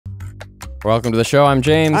Welcome to the show. I'm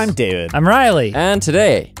James. I'm David. I'm Riley. And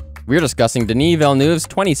today, we're discussing Denis Villeneuve's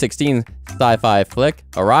 2016 sci-fi flick,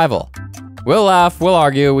 Arrival. We'll laugh, we'll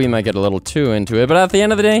argue, we might get a little too into it, but at the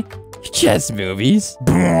end of the day, just movies.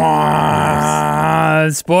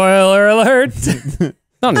 Spoiler alert.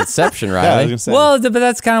 Not Inception, Yeah, I was Riley. gonna say. Well, but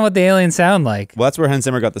that's kind of what the aliens sound like. Well, that's where Hans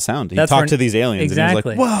Zimmer got the sound. He That's talked where- to these aliens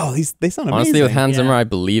Exactly. and he was like, wow, they sound amazing. Honestly, with Hans Yeah. Zimmer, I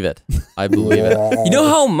believe it. I believe it. You know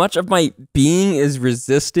how much of my being is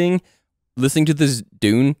resisting listening to this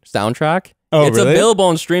Dune soundtrack? Oh, It's really? available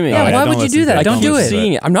on streaming. Yeah, I why don't would you listen do to that? it. Don't I do don't it. listen to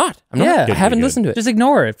Seeing it. I'm not. Yeah. I haven't Good. listened to it. Just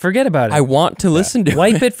ignore it. Forget about it. I want to listen to it.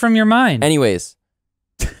 Wipe it from your mind. Anyways,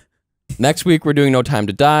 next week we're doing No Time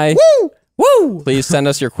to Die. Woo! Please send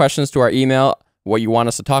us your questions to our email, what you want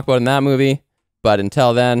us to talk about in that movie. But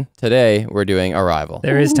until then, today we're doing Arrival.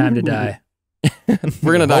 There is time to die.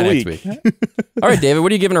 We're going to die Whole next week. All right, David,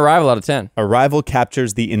 what are you giving Arrival out of 10? Arrival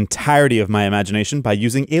captures the entirety of my imagination by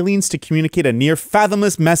using aliens to communicate a near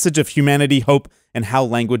fathomless message of humanity, hope, and how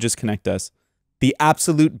languages connect us. The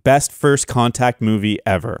absolute best first contact movie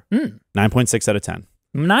ever. 9.6 out of 10.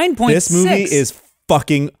 9.6. This movie is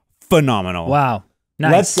fucking phenomenal. Wow.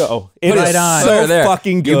 Nice. Let's go. It Right is on. so There.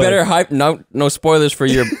 fucking good. You better hype. No spoilers for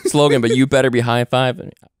your slogan, but you better be high five.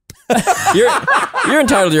 You're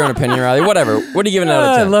entitled to your own opinion, Riley. Whatever. What are you giving it out of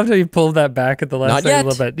I 10? loved how you pulled that back at the last Not second yet. a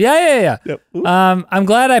little bit. Yeah. Yep. Ooh. I'm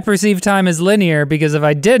glad I perceive time as linear because if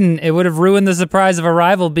I didn't, it would have ruined the surprise of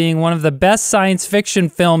Arrival being one of the best science fiction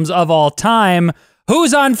films of all time.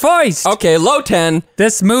 Who's on Foist? Okay, low 10.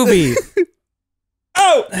 This movie.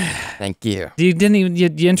 Thank you. You didn't even you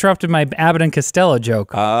interrupted my Abbott and Costello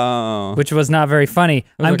joke, Oh. which was not very funny.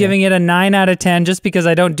 I'm okay. giving it a 9 out of 10 just because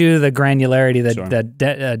I don't do the granularity that Sure.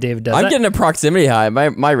 David does. I'm getting a proximity high.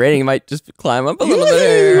 My rating might just climb up a little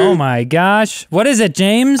bit. Oh my gosh. What is it,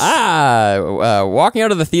 James? Walking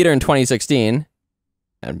out of the theater in 2016,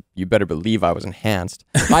 and you better believe I was enhanced.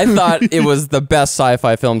 I thought it was the best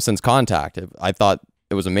sci-fi film since Contact. I thought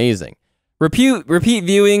it was amazing. Repeat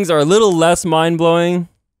viewings are a little less mind-blowing.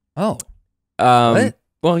 Oh. What?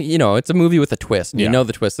 Well, you know, it's a movie with a twist. You Yeah. know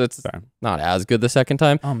the twist. It's Fair. not as good the second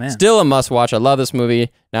time. Oh, man. Still a must-watch. I love this movie.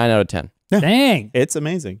 9 out of 10. Dang. It's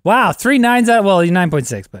amazing. Wow, 3 9s out. Well,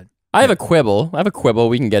 9.6, but I have a quibble.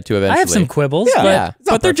 we can get to eventually. I have some quibbles. Yeah. But, Yeah,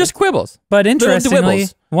 but they're just quibbles. but interestingly,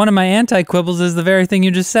 dibbles. one of my anti-quibbles is the very thing you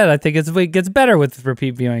just said. I think it gets better with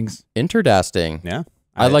repeat viewings. Interesting. Yeah.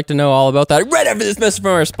 I'd like to know all about that right after this message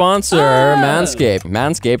from our sponsor, Manscaped.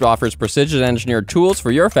 Manscaped offers precision-engineered tools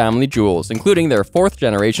for your family jewels, including their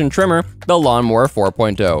 4th-generation trimmer, the Lawnmower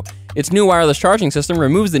 4.0. Its new wireless charging system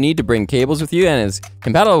removes the need to bring cables with you and is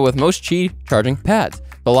compatible with most Qi charging pads.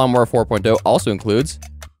 The Lawnmower 4.0 also includes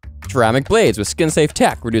ceramic blades with skin-safe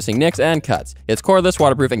tech, reducing nicks and cuts. It's cordless,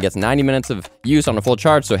 waterproof, and gets 90 minutes of use on a full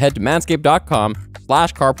charge, so head to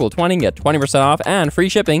manscaped.com/carpool20, get 20% off and free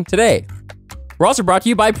shipping today. We're also brought to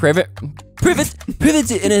you by Private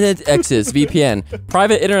Internet Access VPN.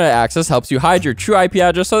 Private Internet Access helps you hide your true IP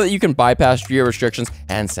address so that you can bypass geo restrictions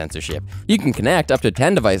and censorship. You can connect up to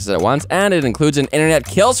 10 devices at once, and it includes an internet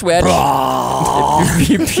kill switch. If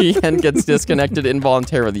your VPN gets disconnected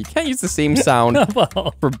involuntarily, you can't use the same sound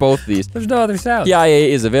Well, for both these. there's no other sound. PIA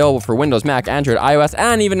is available for Windows, Mac, Android, iOS,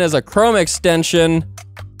 and even as a Chrome extension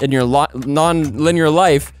in your non-linear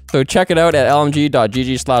life. So check it out at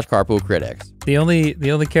lmg.gg/carpoolcritics. The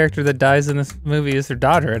only character that dies in this movie is her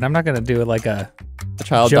daughter, and I'm not gonna do it like a The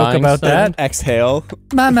child joke dying about son. that. Exhale.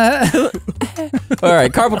 Mama. All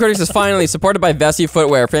right, Carpool Critics is finally supported by Vessi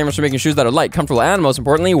Footwear, famous for making shoes that are light, comfortable, and most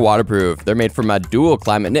importantly, waterproof. They're made from a dual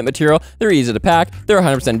climate knit material. They're easy to pack. They're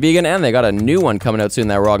 100% vegan, and they got a new one coming out soon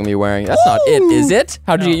that we're all gonna be wearing. That's not it, is it?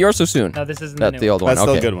 How did you get yours so soon? No, this isn't That's the old one. That's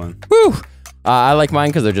still Okay. a good one. Woo! I like mine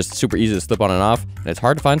because they're just super easy to slip on and off, and it's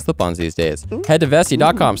hard to find slip-ons these days. Head to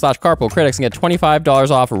Vessi.com/carpoolcritics and get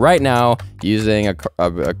 $25 off right now using a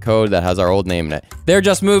code that has our old name in it. They're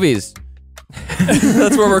just movies.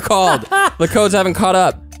 That's what we're called. The codes haven't caught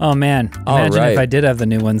up. Oh man. All Imagine right. if I did have the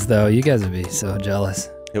new ones though. You guys would be so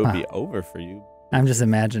jealous. It would be over for you. I'm just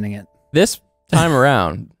imagining it. This time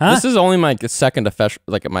around, Huh? this is only my second official,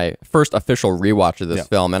 like my first official rewatch of this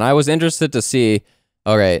film, and I was interested to see.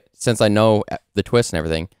 All right, since I know the twist and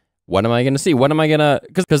everything, what am I going to see? What am I going to...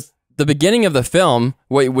 Because the beginning of the film,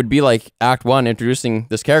 what would be like Act 1, introducing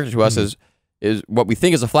this character to us, is what we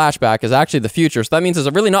think is a flashback, is actually the future. So that means it's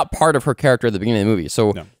really not part of her character at the beginning of the movie.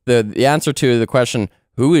 So No. the answer to the question,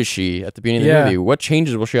 who is she at the beginning of the movie? What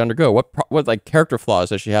changes will she undergo? What like character flaws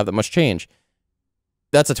does she have that must change?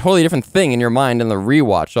 That's a totally different thing in your mind in the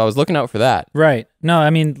rewatch. So I was looking out for that. Right. No, I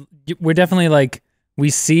mean, we're definitely like we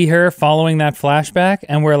see her following that flashback,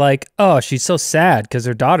 and we're like, oh, she's so sad because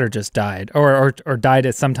her daughter just died, or died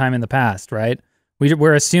at some time in the past, right?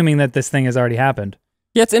 We're assuming that this thing has already happened.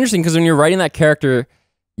 Yeah, it's interesting because when you're writing that character,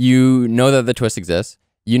 you know that the twist exists.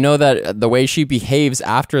 You know that the way she behaves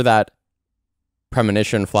after that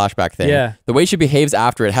premonition flashback thing, the way she behaves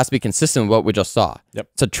after it has to be consistent with what we just saw. Yep.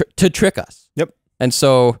 So to trick us. Yep. And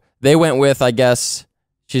so they went with, I guess,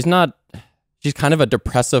 she's kind of a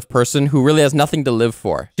depressive person who really has nothing to live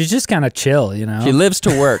for. She's just kind of chill, you know? She lives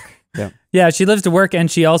to work. Yeah, she lives to work,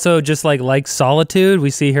 and she also just likes solitude.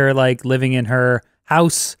 We see her living in her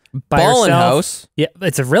house by Ballin' herself. house. Yeah,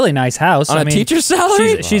 it's a really nice house. On a teacher's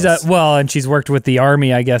salary? She's and she's worked with the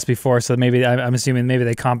army, I guess, before, so maybe I'm assuming maybe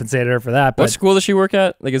they compensated her for that. But what school does she work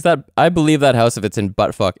at? Is that, I believe that house if it's in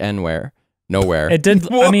buttfuck nowhere. It did.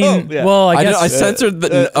 Whoa, I mean, yeah. well, I guess I censored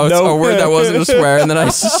a word that wasn't a swear, and then I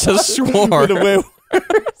just swore.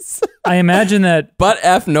 I imagine that. But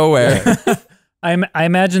F nowhere. I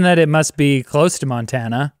imagine that it must be close to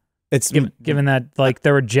Montana. It's given that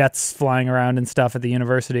there were jets flying around and stuff at the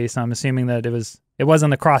university, so I'm assuming that it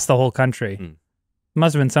wasn't across the whole country. It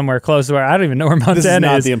must have been somewhere close to where I don't even know where Montana this is.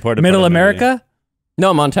 Not is. the important Middle part of America?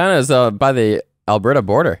 No, Montana is by the Alberta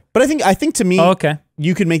border. But I think to me, okay,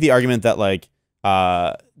 you could make the argument that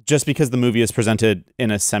just because the movie is presented in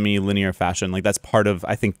a semi-linear fashion, that's part of,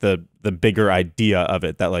 I think, the bigger idea of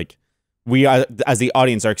it, that we are, as the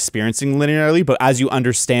audience, are experiencing linearly, but as you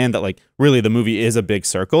understand that really the movie is a big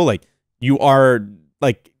circle, you are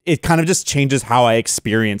it kind of just changes how I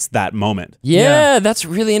experience that moment. Yeah, that's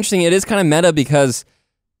really interesting. It is kind of meta because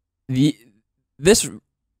this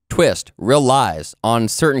twist relies on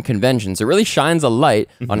certain conventions. It really shines a light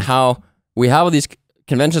on how we have all these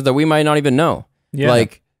conventions that we might not even know. Yeah.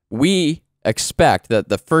 We expect that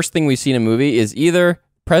the first thing we see in a movie is either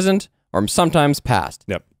present or sometimes past.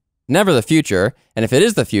 Yep. Never the future. And if it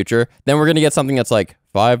is the future, then we're going to get something that's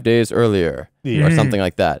 5 days earlier or something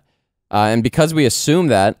like that. And because we assume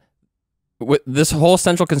that, this whole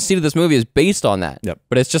central conceit of this movie is based on that. Yep.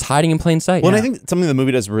 But it's just hiding in plain sight. Well, and I think something the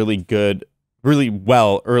movie does really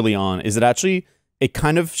well early on is it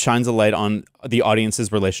kind of shines a light on the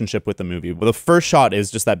audience's relationship with the movie. Well, the first shot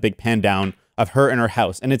is just that big pan down of her in her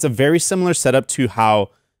house. And it's a very similar setup to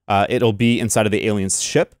how it'll be inside of the alien's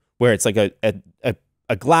ship, where it's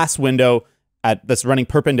a glass window that's running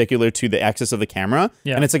perpendicular to the axis of the camera.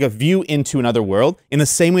 Yeah. And it's a view into another world in the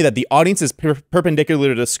same way that the audience is perpendicular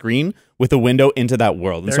to the screen with a window into that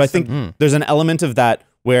world. And so I think there's an element of that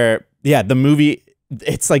where, the movie,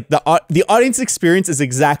 it's the audience experience is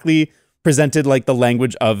exactly presented like the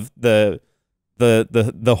language of the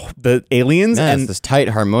aliens. Man, and it's this tight,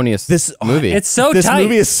 harmonious movie. It's so this tight.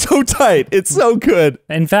 movie is so tight. It's so good.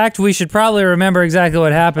 In fact, we should probably remember exactly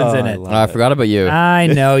what happens in it. I forgot about you. I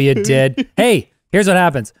know you did. Hey, here's what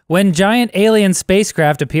happens. When giant alien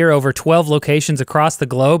spacecraft appear over 12 locations across the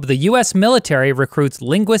globe, the U.S. military recruits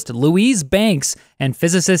linguist Louise Banks and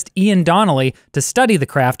physicist Ian Donnelly to study the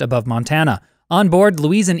craft above Montana. On board,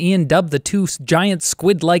 Louise and Ian dub the two giant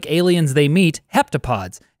squid-like aliens they meet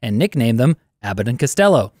heptapods and nickname them Abbott and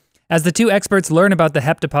Costello. As the two experts learn about the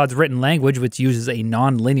heptapod's written language, which uses a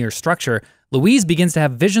non-linear structure, Louise begins to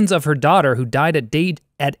have visions of her daughter who died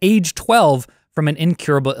at age 12 from an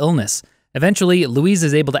incurable illness. Eventually, Louise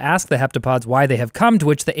is able to ask the heptapods why they have come, to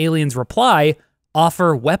which the aliens reply,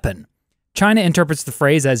 "Offer weapon." China interprets the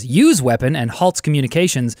phrase as "use weapon" and halts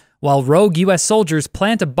communications, while rogue U.S. soldiers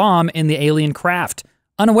plant a bomb in the alien craft.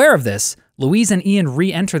 Unaware of this, Louise and Ian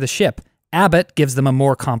re-enter the ship. Abbott gives them a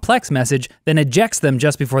more complex message, then ejects them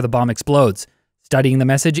just before the bomb explodes. Studying the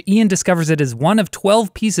message, Ian discovers it is one of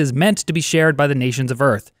 12 pieces meant to be shared by the nations of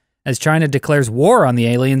Earth. As China declares war on the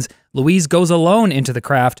aliens, Louise goes alone into the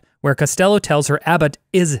craft, where Costello tells her Abbott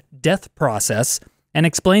is death process, and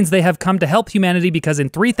explains they have come to help humanity because in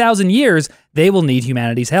 3,000 years, they will need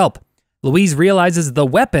humanity's help. Louise realizes the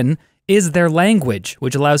weapon is their language,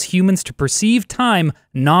 which allows humans to perceive time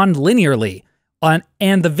non-linearly.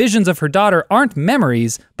 And the visions of her daughter aren't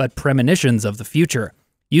memories, but premonitions of the future.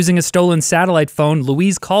 Using a stolen satellite phone,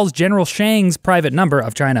 Louise calls General Shang's private number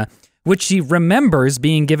of China, which she remembers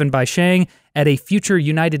being given by Shang at a future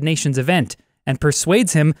United Nations event, and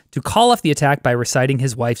persuades him to call off the attack by reciting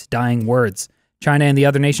his wife's dying words. China and the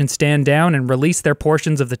other nations stand down and release their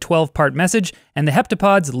portions of the 12-part message, and the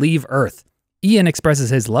heptapods leave Earth. Ian expresses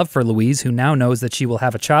his love for Louise, who now knows that she will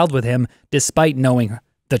have a child with him, despite knowing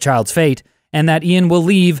the child's fate, and that Ian will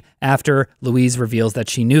leave after Louise reveals that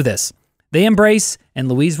she knew this. They embrace, and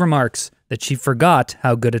Louise remarks that she forgot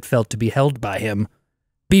how good it felt to be held by him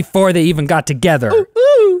before they even got together.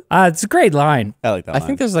 It's a great line. I like that line. I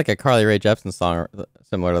think there's a Carly Rae Jepsen song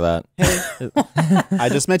similar to that. I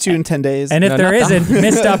just met you in 10 days. And if there is a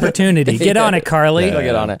missed opportunity, get on it, Carly. I'll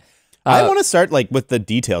get on it. I want to start like with the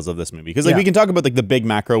details of this movie because like we can talk about like the big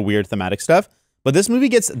macro weird thematic stuff, but this movie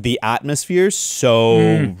gets the atmosphere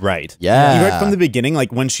so right. Yeah. You heard from the beginning,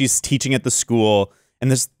 like when she's teaching at the school and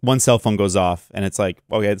this one cell phone goes off and it's like,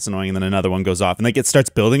 okay, it's annoying, and then another one goes off and like it starts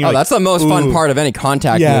building. Oh, that's the most fun part of any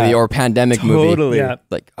contact movie or pandemic movie. Totally. Yeah.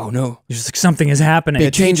 Like, oh no. You're just like, something is happening.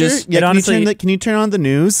 Big changes. Yeah, can you turn on the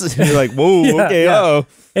news? And you're like, whoa, okay, oh.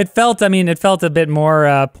 It felt a bit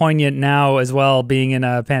more poignant now as well, being in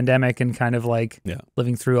a pandemic and kind of like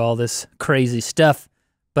living through all this crazy stuff.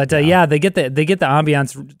 But they get the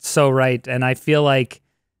ambiance so right, and I feel like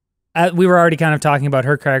we were already kind of talking about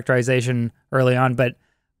her characterization early on, but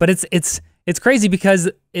it's crazy because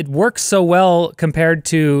it works so well compared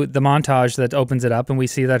to the montage that opens it up, and we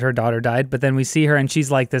see that her daughter died, but then we see her and she's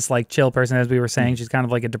like this like chill person, as we were saying. She's kind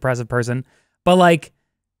of like a depressive person, but like.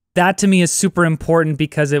 That to me is super important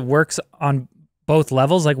because it works on both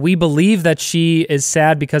levels. Like we believe that she is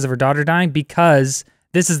sad because of her daughter dying because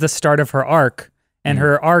this is the start of her arc, and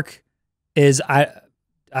her arc is I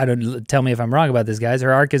don't, tell me if I'm wrong about this, guys.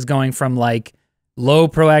 Her arc is going from like low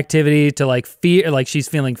proactivity to like fear, like she's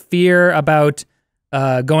feeling fear about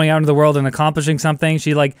going out into the world and accomplishing something.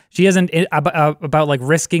 She isn't about like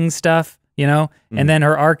risking stuff, you know. And then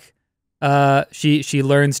her arc. She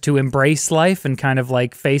learns to embrace life and kind of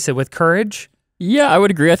like face it with courage. Yeah, I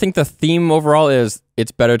would agree. I think the theme overall is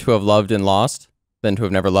it's better to have loved and lost than to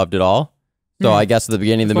have never loved at all. So I guess at the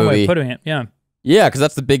beginning of the One way movie, of putting it, yeah, because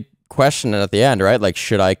that's the big question at the end, right? Like,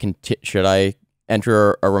 should I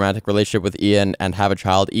enter a romantic relationship with Ian and have a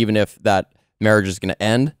child, even if that marriage is going to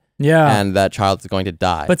end? Yeah, and that child is going to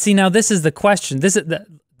die. But see, now this is the question.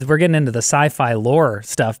 We're getting into the sci-fi lore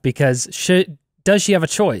stuff because does she have a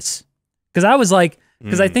choice? Because I was like,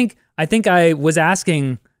 I think I was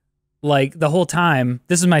asking like the whole time.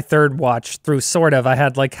 This is my third watch through, sort of. I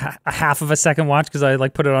had like a half of a second watch because I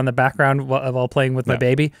like put it on the background while playing with my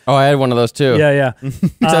baby. Oh, I had one of those too. Yeah.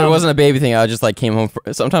 So it wasn't a baby thing. I just like came home.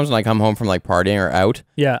 Sometimes when I come home from like partying or out,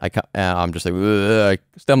 I'm just like, I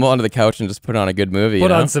stumble onto the couch and just put on a good movie.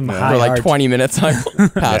 Put on some high for like art. 20 minutes. I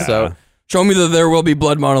pass out. Show me the There Will Be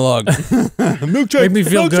Blood monologue. Make me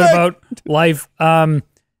feel good about life.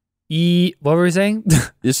 What were we saying?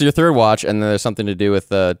 This is your third watch, and then there's something to do with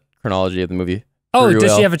the chronology of the movie. Oh,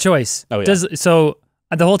 does she have a choice? Oh, yeah. So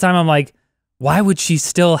the whole time I'm like, why would she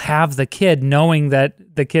still have the kid knowing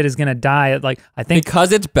that the kid is going to die? Like, I think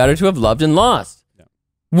because it's better to have loved and lost.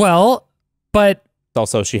 Well, but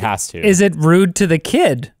also she has to. Is it rude to the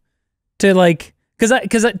kid to like?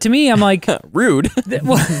 Because to me, I'm like rude. I don't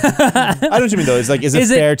know what you mean though. It's like, is it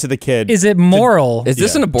fair to the kid? Is it moral? Is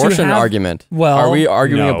this an abortion argument? Well, are we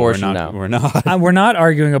arguing no, abortion now? We're not. We're not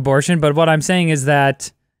arguing abortion. But what I'm saying is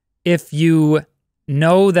that if you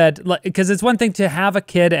know that, because it's one thing to have a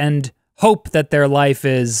kid and hope that their life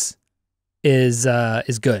is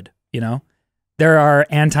good. You know, there are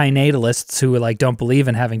antinatalists who like don't believe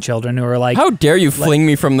in having children, who are like, how dare you fling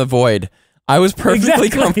me from the void? I was perfectly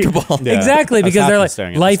comfortable. Yeah, exactly, because they're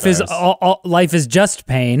like, life is just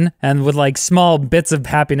pain, and with like small bits of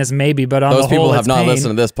happiness, maybe, but on those the whole, people have it's not pain.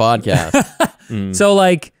 listened to this podcast. So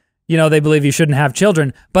like, you know, they believe you shouldn't have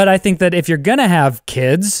children. But I think that if you're gonna have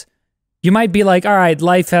kids, you might be like, all right,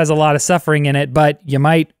 life has a lot of suffering in it, but you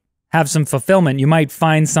might have some fulfillment. You might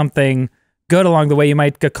find something good along the way. You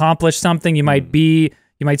might accomplish something. You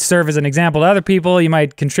might serve as an example to other people. You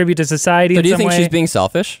might contribute to society. So do you in some think way. she's being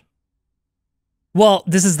selfish? Well,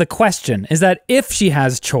 this is the question, is that if she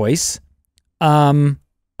has choice,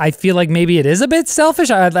 I feel like maybe it is a bit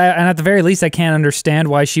selfish. And at the very least, I can't understand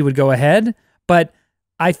why she would go ahead. But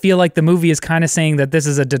I feel like the movie is kind of saying that this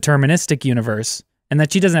is a deterministic universe and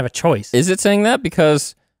that she doesn't have a choice. Is it saying that?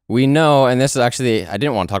 Because we know, and this is actually, I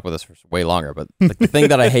didn't want to talk about this for way longer, but like, the thing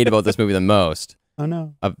that I hate about this movie the most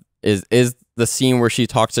is the scene where she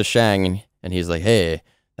talks to Shang and he's like, hey,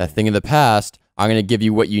 that thing in the past, I'm going to give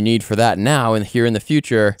you what you need for that now and here in the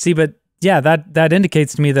future. See, but yeah, that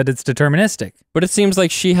indicates to me that it's deterministic. But it seems like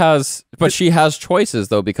she has choices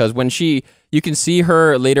though, because when you can see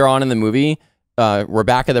her later on in the movie, we're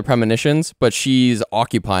back at the premonitions, but she's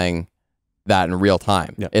occupying that in real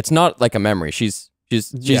time. Yeah. It's not like a memory. She's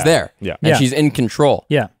there. Yeah. And she's in control.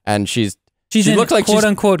 Yeah. And she in looks like quote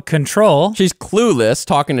unquote control. She's clueless,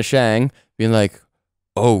 talking to Shang, being like,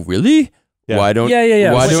 "Oh, really? Yeah. Why don't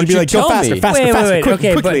Why don't you like, tell me? Faster, Wait.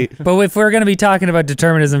 quickly. But if we're going to be talking about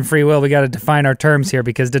determinism, free will, we got to define our terms here,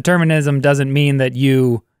 because determinism doesn't mean that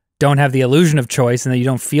you don't have the illusion of choice and that you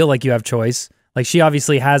don't feel like you have choice. Like, she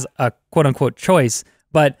obviously has a quote unquote choice,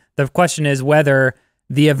 but the question is whether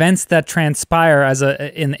the events that transpire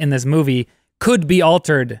in this movie could be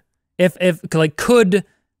altered. If could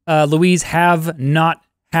Louise have not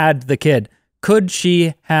had the kid? Could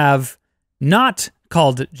she have not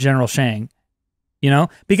called General Shang?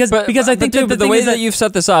 Because I think that the way that you've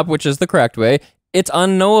set this up, which is the correct way, it's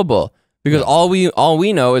unknowable. Because all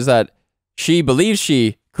we know is that she believes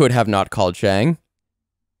she could have not called Shang.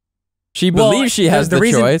 She believes she has the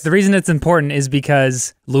choice. The reason it's important is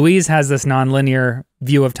because Louise has this nonlinear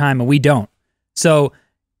view of time and we don't. So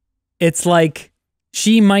it's like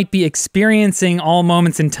she might be experiencing all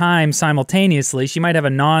moments in time simultaneously. She might have a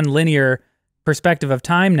nonlinear perspective of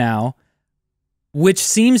time now, which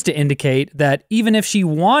seems to indicate that even if she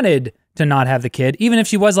wanted to not have the kid, even if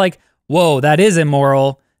she was like, whoa, that is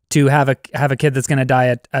immoral to have a kid that's going to die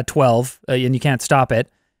at 12 and you can't stop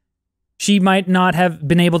it, she might not have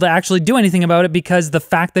been able to actually do anything about it because the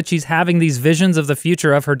fact that she's having these visions of the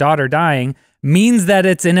future of her daughter dying means that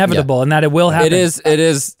it's inevitable and that it will happen.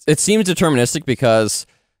 It seems deterministic because,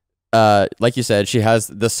 like you said, she has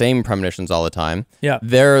the same premonitions all the time. Yeah.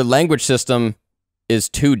 Their language system is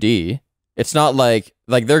 2D. It's not like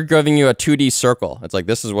they're giving you a 2D circle. It's like,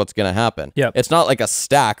 this is what's going to happen. Yep. It's not like a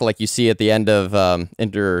stack like you see at the end of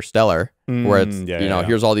Interstellar, where it's,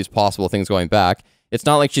 here's all these possible things going back. It's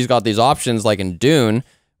not like she's got these options like in Dune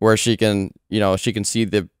where she can see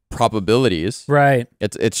the probabilities. Right.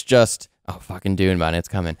 It's just, oh, fucking Dune, man, it's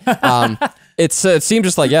coming. It seems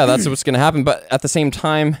just like, yeah, that's what's going to happen. But at the same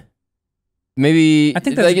time, maybe I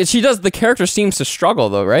think the character seems to struggle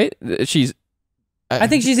though, right? I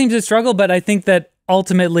think she seems to struggle, but I think that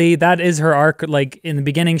ultimately that is her arc. Like in the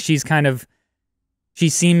beginning, she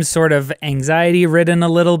seems sort of anxiety ridden a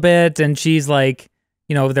little bit, and she's like,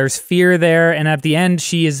 there's fear there, and at the end,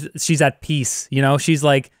 she's at peace. She's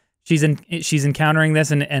like she's encountering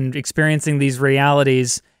this and experiencing these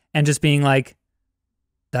realities, and just being like,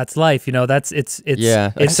 that's life. It's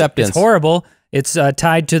acceptance. It's horrible. It's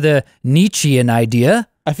tied to the Nietzschean idea.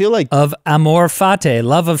 I feel like of amor fati,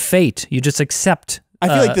 love of fate. You just accept. I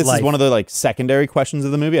feel like this life. is one of the secondary questions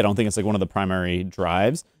of the movie. I don't think it's one of the primary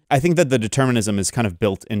drives. I think that the determinism is kind of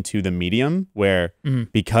built into the medium where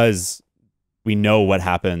because we know what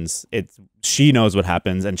happens, she knows what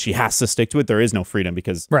happens and she has to stick to it. There is no freedom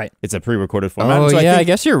because it's a pre-recorded format. Oh, so I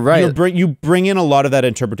guess you're right. You bring in a lot of that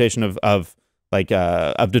interpretation of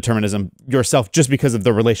determinism yourself just because of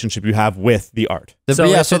the relationship you have with the art. So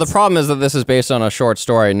the problem is that this is based on a short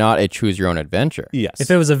story, not a choose your own adventure. Yes.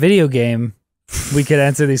 If it was a video game, we could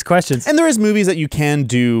answer these questions. And there is movies that you can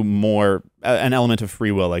do more an element of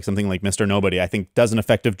free will, like something like Mr. Nobody, I think does an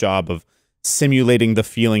effective job of simulating the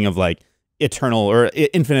feeling of eternal or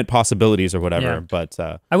infinite possibilities or whatever. Yeah. But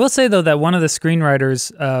I will say though that one of the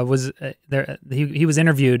screenwriters was there. He was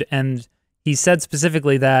interviewed and he said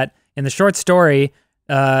specifically that in the short story,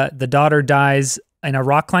 the daughter dies in a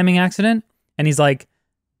rock climbing accident, and he's like,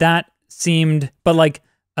 that seemed, but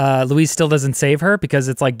Louise still doesn't save her because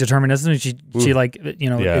it's determinism. She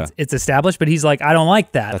it's established, but he's like, I don't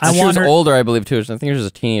like that. She was older, I believe, too. I think she was a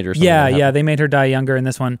teenager. Or something yeah. They made her die younger in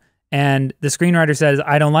this one, and the screenwriter says,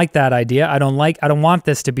 I don't like that idea. I don't want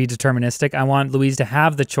this to be deterministic. I want Louise to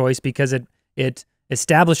have the choice because it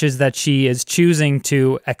establishes that she is choosing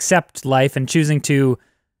to accept life and choosing to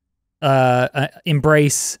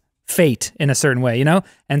embrace fate in a certain way,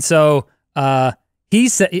 And so he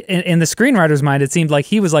said, in the screenwriter's mind, it seemed like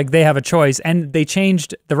he was like, they have a choice, and they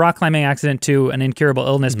changed the rock climbing accident to an incurable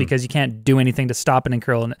illness because you can't do anything to stop an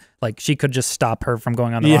incurable. She could just stop her from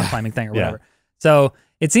going on the rock climbing thing or whatever. So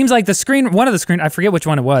it seems like I forget which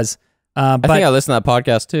one it was. I think I listened to that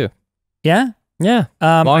podcast too. Yeah. Yeah.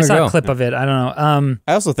 I saw a clip of it. I don't know.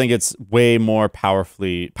 I also think it's way more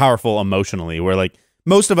powerful emotionally, where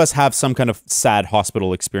most of us have some kind of sad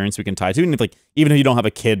hospital experience we can tie to. And even if you don't have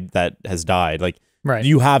a kid that has died,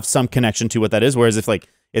 you have some connection to what that is. Whereas if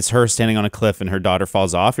it's her standing on a cliff and her daughter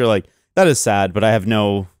falls off, you're like, that is sad, but I have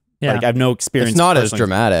no, I have no experience. It's not as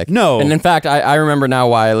dramatic. No. And in fact, I remember now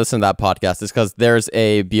why I listened to that podcast is because there's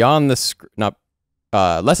a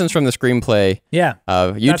Lessons from the Screenplay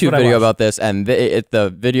YouTube video about this, and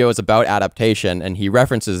the video is about adaptation, and he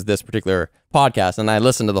references this particular podcast, and I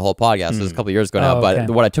listened to the whole podcast. This was a couple of years ago now, but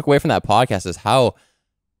what I took away from that podcast is how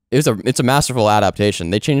it's a masterful adaptation.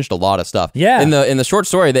 They changed a lot of stuff. Yeah. In the short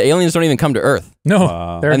story, the aliens don't even come to Earth.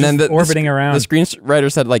 No, they're and just then orbiting around. The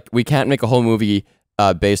screenwriter said we can't make a whole movie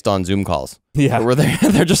based on Zoom calls. Yeah, where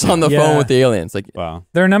they're just on the phone with the aliens. Wow.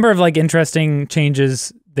 There are a number of interesting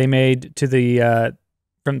changes they made to the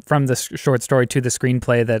from the short story to the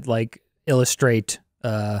screenplay that illustrate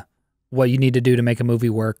what you need to do to make a movie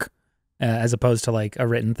work, as opposed to a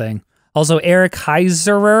written thing. Also, Eric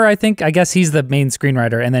Heiserer, I guess he's the main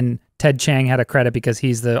screenwriter, and then Ted Chiang had a credit because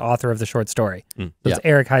he's the author of the short story. So it's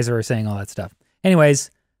Eric Heiserer saying all that stuff.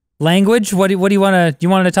 Anyways, language. What do you want to? You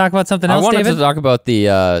wanted to talk about something else, I wanted David? to talk about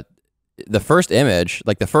the first image,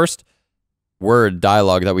 like the first word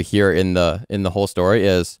dialogue that we hear in the whole story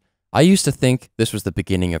is, "I used to think this was the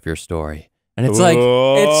beginning of your story." And it's like,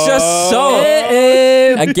 it's just so,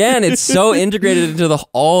 again, it's so integrated into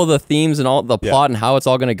all the themes and all the plot and how it's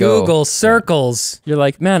all going to go. Google circles. You're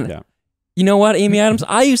like, man, you know what, Amy Adams?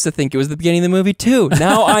 I used to think it was the beginning of the movie too.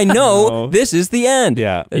 Now I know this is the end.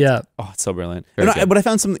 Yeah. Oh, it's so brilliant. But I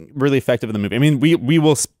found something really effective in the movie. I mean, we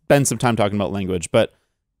will spend some time talking about language, but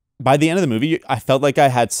by the end of the movie, I felt like I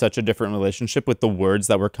had such a different relationship with the words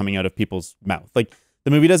that were coming out of people's mouth. Like,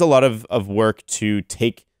 the movie does a lot of work to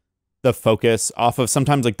take the focus off of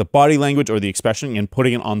sometimes like the body language or the expression and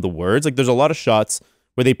putting it on the words. Like, there's a lot of shots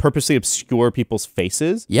where they purposely obscure people's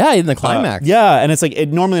faces. Yeah, in the climax. And it's like,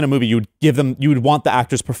 normally in a movie, you would want the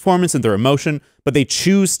actor's performance and their emotion, but they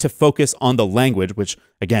choose to focus on the language, which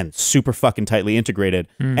again, super fucking tightly integrated.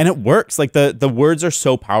 And it works. Like, the words are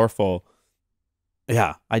so powerful.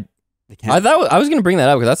 Yeah, I was going to bring that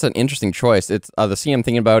up because that's an interesting choice. It's the scene I'm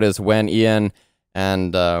thinking about is when Ian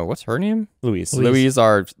and what's her name? Louise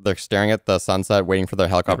they're staring at the sunset, waiting for the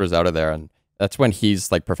helicopters out of there, and that's when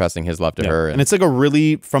he's like professing his love to her. And it's like a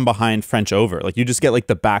really from behind French over. Like, you just get like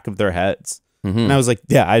the back of their heads. And I was like,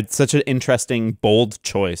 I had such an interesting, bold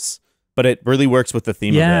choice, but it really works with the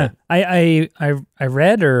theme of it. I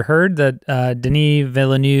read or heard that Denis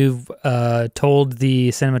Villeneuve told the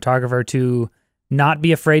cinematographer to not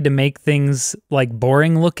be afraid to make things like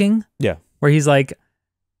boring looking. Yeah. Where he's like,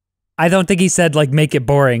 I don't think he said like make it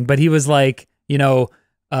boring, but he was like, don't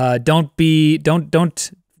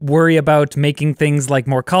worry about making things like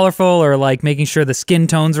more colorful or like making sure the skin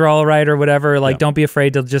tones are all right or whatever. Like, don't be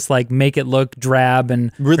afraid to just like make it look drab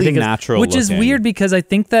and really natural, which is weird because I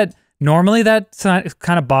think that normally that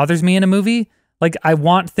kind of bothers me in a movie. Like, I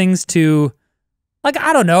want things to, like,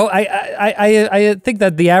 I don't know. I think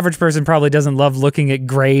that the average person probably doesn't love looking at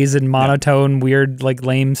grays and monotone, weird, like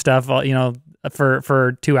lame stuff,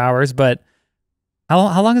 for 2 hours. But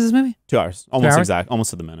how long is this movie? 2 hours,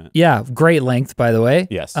 almost to the minute. Yeah, great length, by the way.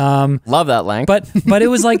 Yes, love that length. But it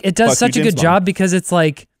was like it does such a good job because it's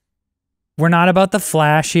like we're not about the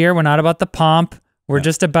flash here, we're not about the pomp, we're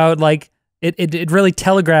just about like it really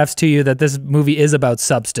telegraphs to you that this movie is about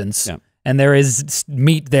substance, and there is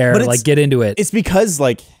meat there. Like, get into it. It's because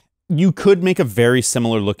like you could make a very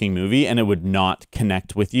similar looking movie and it would not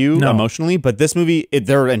connect with you emotionally. But this movie,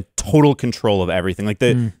 they're in total control of everything. Like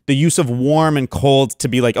the use of warm and cold to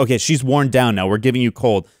be like, okay, she's worn down now, we're giving you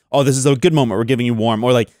cold. Oh, this is a good moment, we're giving you warm.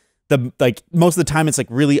 Or like most of the time it's like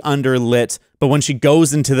really underlit, but when she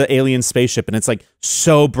goes into the alien spaceship and it's like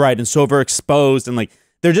so bright and so overexposed, and like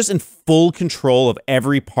they're just in full control of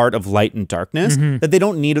every part of light and darkness, that they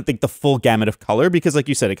don't need like the full gamut of color, because like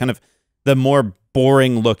you said, it kind of, the more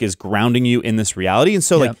boring look is grounding you in this reality. And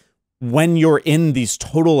so like when you're in these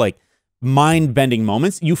total like mind-bending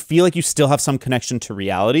moments, you feel like you still have some connection to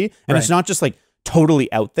reality, and it's not just like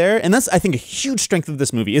totally out there. And that's, I think, a huge strength of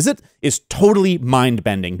this movie is totally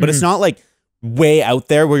mind-bending, but it's not like way out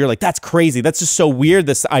there where you're like, that's crazy, that's just so weird,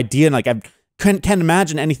 this idea, and like I can't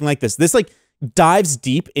imagine anything like this. This like dives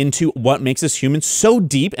deep into what makes us human, so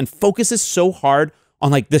deep, and focuses so hard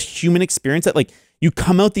on like this human experience that like you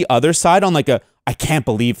come out the other side on like I can't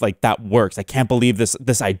believe like that works. I can't believe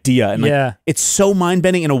this idea. And like it's so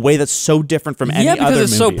mind-bending in a way that's so different from any other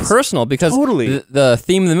because it's movies. so personal, because the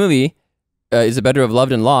theme of the movie is a better of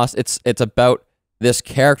loved and lost. It's about this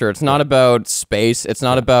character. It's not about space. It's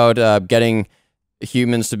not about getting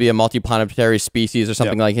humans to be a multi-planetary species or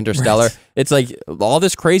something like Interstellar. It's like all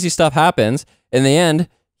this crazy stuff happens. In the end,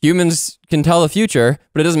 humans can tell the future,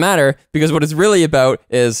 but it doesn't matter, because what it's really about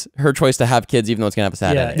is her choice to have kids, even though it's going to have a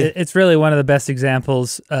sad ending. It's really one of the best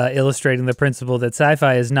examples illustrating the principle that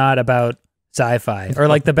sci-fi is not about sci-fi, or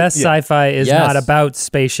like the best sci-fi is not about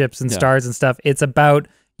spaceships and stars and stuff. It's about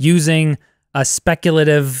using a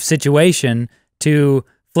speculative situation to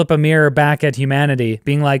flip a mirror back at humanity,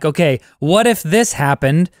 being like, okay, what if this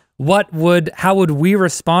happened? How would we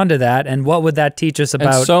respond to that, and what would that teach us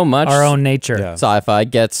about so much our own nature? Sci-fi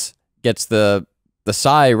gets the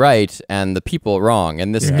sci right and the people wrong,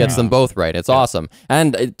 and this gets them both right. It's awesome.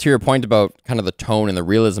 And to your point about kind of the tone and the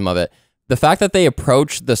realism of it, the fact that they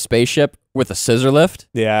approach the spaceship with a scissor lift,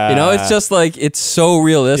 it's just like, it's so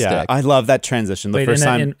realistic. Yeah, I love that transition. The first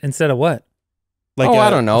time instead of what? Like I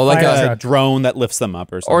don't know, like a drone that lifts them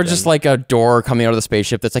up or something. Or just like a door coming out of the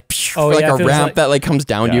spaceship that's like, like a ramp that like comes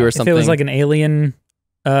down to you or something. If it was like an alien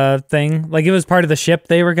thing. Like it was part of the ship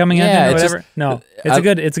they were coming in or whatever. No, it's a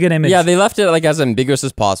good image. Yeah, they left it like as ambiguous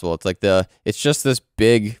as possible. It's like it's just this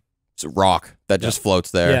big rock that just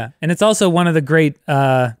floats there. Yeah, and it's also one of the great.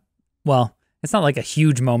 Well, it's not like a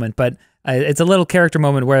huge moment, but it's a little character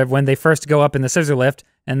moment where when they first go up in the scissor lift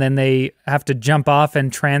and then they have to jump off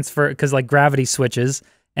and transfer because like gravity switches.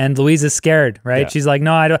 And Louise is scared, right? Yeah. She's like,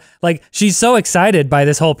 no, I don't. Like, she's so excited by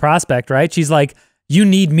this whole prospect, right? She's like, you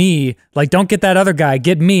need me. Like, don't get that other guy.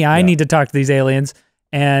 Get me. I need to talk to these aliens.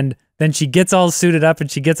 And then she gets all suited up and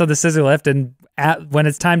she gets on the scissor lift. And when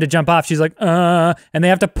it's time to jump off, she's like, and they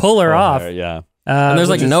have to pull her off. Yeah. And there's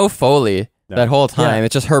like no Foley that whole time. Yeah.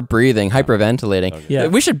 It's just her breathing, hyperventilating. Okay. Yeah.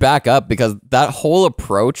 We should back up because that whole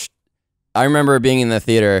approach, I remember being in the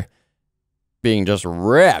theater being just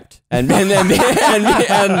ripped and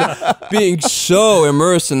being so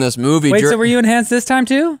immersed in this movie. Wait, so were you enhanced this time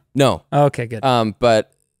too? No. Okay, good.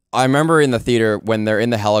 But I remember in the theater when they're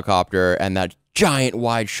in the helicopter and that giant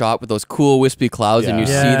wide shot with those cool wispy clouds and you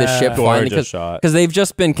see the ship finally because they've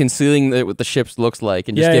just been concealing what the ship looks like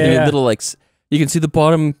and just giving you little like you can see the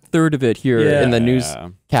bottom third of it here in the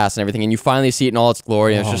newscast and everything and you finally see it in all its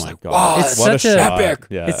glory and it's just like wow, it's such epic.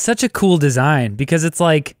 Yeah. It's such a cool design because it's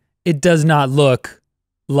like it does not look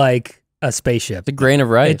like a spaceship. It's a grain of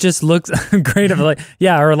rice. It just looks a grain of like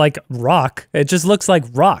or like rock. It just looks like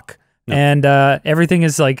rock. No. And everything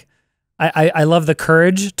is like I love the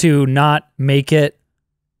courage to not make it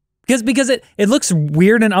because it looks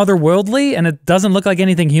weird and otherworldly and it doesn't look like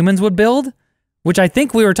anything humans would build, which I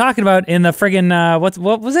think we were talking about in the friggin'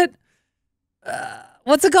 what was it?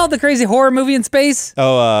 What's it called? The crazy horror movie in space?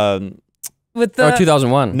 With the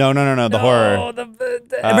 2001. No, the horror.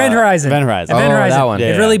 Event Horizon. Event Horizon. Event Horizon. That one.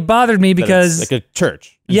 It really bothered me because it's like a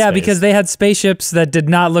church. Yeah, space. because they had spaceships that did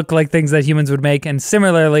not look like things that humans would make, and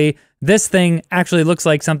similarly, this thing actually looks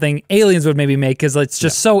like something aliens would maybe make because it's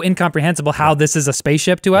just so incomprehensible how this is a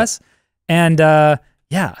spaceship to us. And I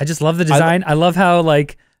just love the design. I love how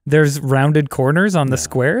like there's rounded corners on the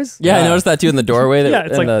squares. Yeah, I noticed that too in the doorway.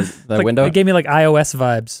 It's like the window. It gave me like iOS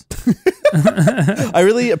vibes. I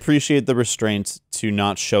really appreciate the restraint to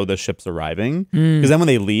not show the ships arriving because then when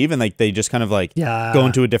they leave and like they just kind of like go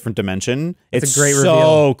into a different dimension, it's a great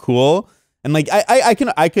reveal. Cool. And like I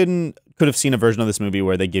could have seen a version of this movie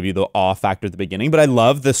where they give you the awe factor at the beginning, but I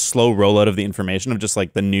love the slow rollout of the information of just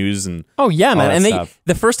like the news and man, and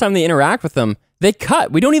the first time they interact with them, they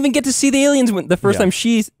cut. We don't even get to see the aliens the first time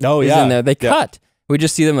she's in there. They cut. We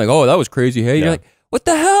just see them like, oh, that was crazy. Hey, you're like, what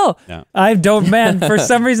the hell? Yeah. I don't, man. For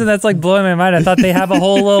some reason, that's like blowing my mind. I thought they have a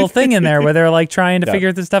whole little thing in there where they're like trying to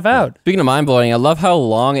figure this stuff out. Speaking of mind blowing, I love how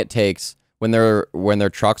long it takes when their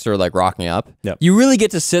trucks are like rocking up. Yep. You really get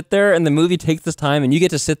to sit there, and the movie takes this time, and you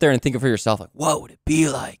get to sit there and think for yourself, like, what would it be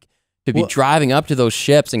like to be driving up to those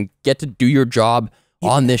ships and get to do your job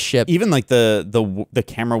on this ship? Even like the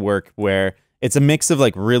camera work where it's a mix of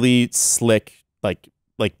like really slick, like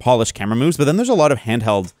polished camera moves, but then there's a lot of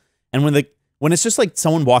handheld, and when it's just like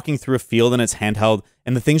someone walking through a field and it's handheld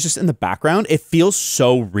and the thing's just in the background, it feels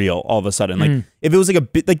so real all of a sudden. Like if it was like a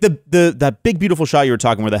bit like that big beautiful shot you were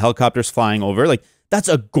talking where the helicopter's flying over, like that's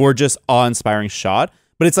a gorgeous, awe-inspiring shot.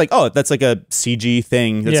 But it's like, oh, that's like a CG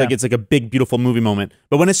thing. That's like it's like a big, beautiful movie moment.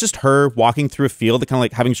 But when it's just her walking through a field, kind of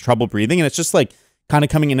like having trouble breathing, and it's just like kind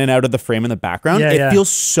of coming in and out of the frame in the background, it feels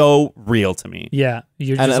so real to me. Yeah,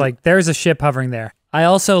 you're just like, there's a ship hovering there. I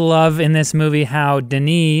also love in this movie how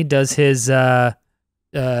Denis does his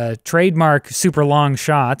trademark super long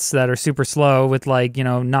shots that are super slow with like,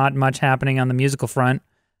 not much happening on the musical front.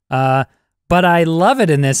 But I love it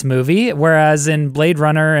in this movie, whereas in Blade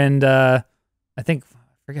Runner and I think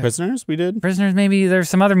Prisoners maybe there's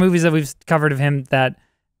some other movies that we've covered of him that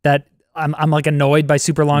I'm like annoyed by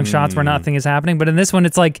super long shots where nothing is happening. But in this one,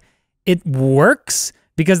 it's like it works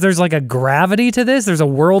because there's like a gravity to this. There's a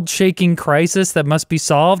world-shaking crisis that must be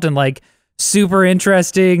solved and like super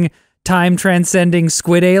interesting time-transcending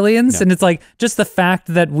squid aliens. And it's like just the fact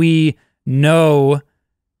that we know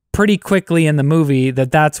pretty quickly in the movie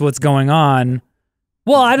that that's what's going on.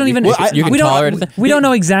 Well, I don't even. We don't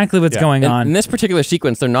know exactly what's going on. In this particular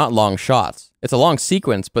sequence, they're not long shots. It's a long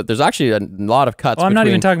sequence, but there's actually a lot of cuts. Well, I'm not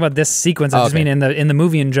even talking about this sequence. I just mean in the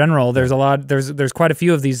movie in general. There's a lot. There's quite a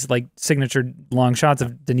few of these like signature long shots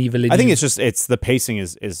of Denis Villeneuve. I think it's the pacing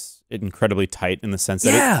is incredibly tight in the sense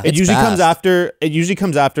that it usually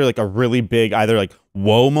comes after like a really big either like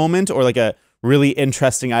whoa moment or like a really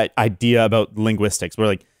interesting idea about linguistics where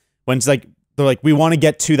like when it's like. They're like, we want to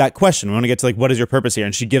get to that question. We want to get to like, what is your purpose here?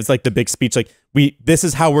 And she gives like the big speech, like this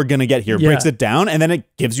is how we're going to get here, breaks it down. And then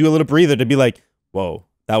it gives you a little breather to be like, whoa,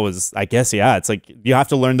 that was, I guess, yeah, it's like you have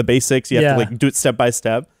to learn the basics. You have to like do it step by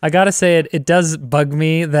step. I gotta say it does bug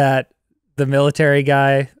me that the military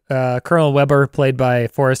guy, Colonel Weber, played by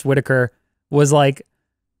Forrest Whitaker, was like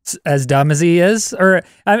as dumb as he is, or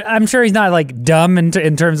I'm sure he's not like dumb in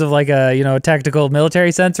terms of like a tactical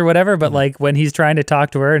military sense or whatever, but like when he's trying to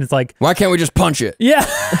talk to her and it's like, why can't we just punch it? Yeah,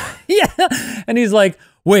 yeah, and he's like,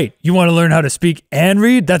 wait, you want to learn how to speak and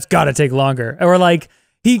read? That's got to take longer. Or like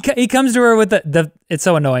he comes to her with the it's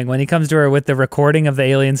so annoying when he comes to her with the recording of the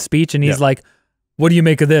alien speech and he's like, what do you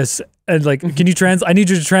make of this? And like, can you I need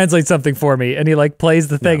you to translate something for me. And he like plays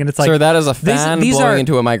the thing and it's like, sir, that is a fan blowing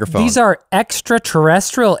into a microphone. These are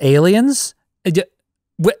extraterrestrial aliens.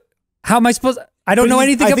 How am I supposed? I don't know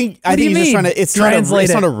anything. I think he's just trying to.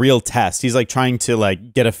 It's not a real test. He's like trying to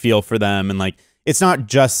like get a feel for them, and like it's not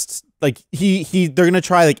just like they're gonna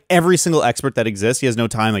try like every single expert that exists. He has no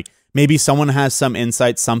time. Like maybe someone has some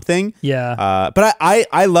insight, something. Yeah. But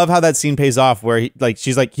I love how that scene pays off. Where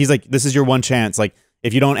he's like, this is your one chance. Like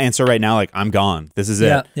if you don't answer right now, like I'm gone. This is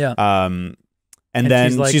it. Yeah. And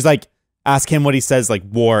then she's like, ask him what he says like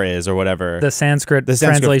war is or whatever. The Sanskrit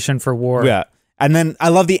translation for war. Yeah. And then I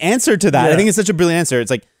love the answer to that. Yeah. I think it's such a brilliant answer. It's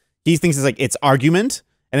like he thinks it's like it's argument,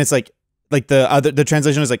 and it's like the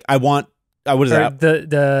translation is like what is that?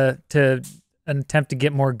 To an attempt to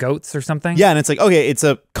get more goats or something. Yeah, and it's like okay, it's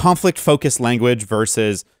a conflict focused language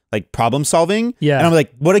versus like problem solving. Yeah, and I'm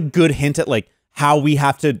like, what a good hint at like how we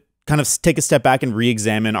have to kind of take a step back and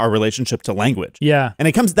re-examine our relationship to language. Yeah, and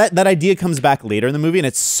it comes that idea comes back later in the movie, and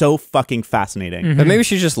it's so fucking fascinating. Mm-hmm. But maybe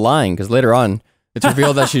she's just lying because later on. It's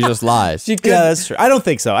revealed that she just lies. Yeah, that's true. I don't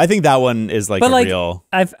think so. I think that one is like real.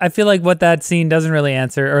 I feel like what that scene doesn't really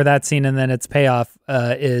answer, or that scene and then its payoff,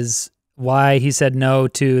 is why he said no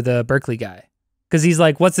to the Berkeley guy. Because he's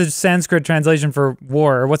like, what's the Sanskrit translation for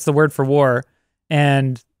war? Or what's the word for war?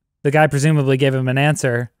 And the guy presumably gave him an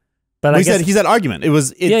answer. But I guess he said argument. It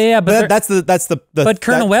was but that's the But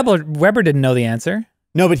Colonel Weber didn't know the answer.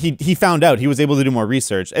 No, but he found out. He was able to do more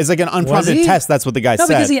research. It's like an unprompted test. That's what the guy said.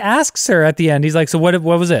 No, because he asks her at the end. He's like, so what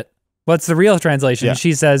was it? What's the real translation? Yeah.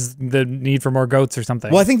 She says the need for more goats or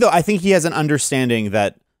something. Well, I think he has an understanding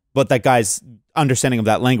that what that guy's understanding of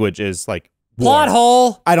that language is like plot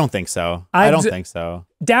hole. I don't think so. I don't think so.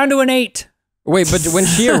 Down to an 8. Wait, but when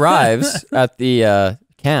she arrives at the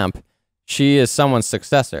camp, she is someone's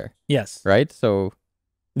successor. Yes. Right? So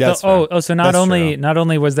so not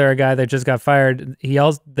only was there a guy that just got fired,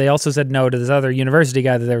 they also said no to this other university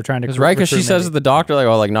guy that they were trying to right, because she says to the doctor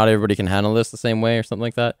like not everybody can handle this the same way or something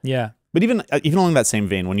like that. Yeah. But even along that same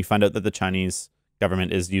vein, when you find out that the Chinese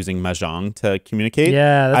government is using mahjong to communicate,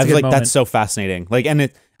 that's a good moment. That's so fascinating. Like, and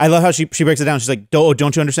I love how she breaks it down. She's like,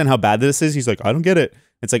 don't you understand how bad this is? He's like, I don't get it.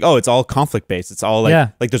 It's like, oh, it's all conflict based. It's all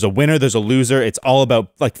like there's a winner, there's a loser. It's all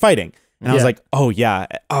about like fighting. And I was like, oh yeah,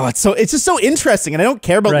 it's just so interesting. And I don't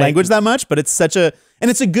care about language that much, but it's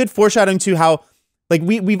it's a good foreshadowing to how like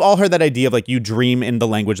we've all heard that idea of like you dream in the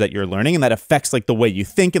language that you're learning, and that affects like the way you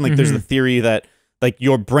think. And like there's the theory that like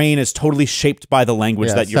your brain is totally shaped by the language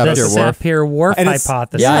that you're the Sapir-Whorf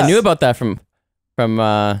hypothesis. Yeah, I knew about that from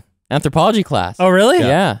anthropology class. Oh, really?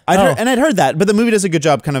 Yeah. I'd heard that, but the movie does a good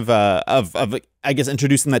job kind of I guess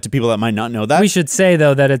introducing that to people that might not know that. We should say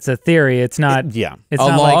though that it's a theory. It's not. It's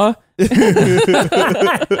not law.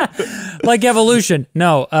 Like evolution.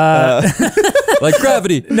 No. Like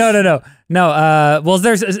gravity. No. Well,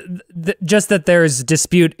 there's just that there's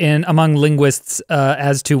dispute among linguists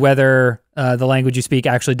as to whether the language you speak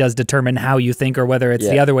actually does determine how you think, or whether it's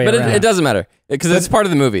the other way around. But it doesn't matter because it's part of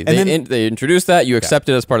the movie. They introduce that, you accept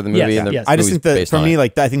it as part of the movie. I just think that for me,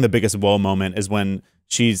 like I think the biggest whoa moment is when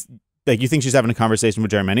she's like, you think she's having a conversation with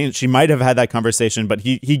Jeremy, and she might have had that conversation, but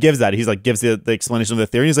he gives that. He's like gives the explanation of the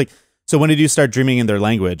theory. He's like, so when did you start dreaming in their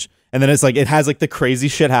language? And then it's like it has like the crazy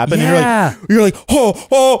shit happen. Yeah. And you're like,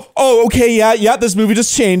 oh, okay, yeah, this movie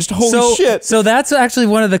just changed. Holy shit. So that's actually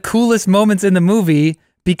one of the coolest moments in the movie,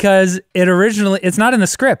 because it's not in the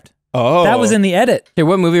script. Oh, that was in the edit. Okay,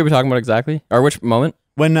 what movie are we talking about exactly? Or which moment?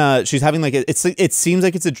 When she's having like it seems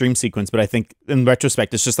like it's a dream sequence, but I think in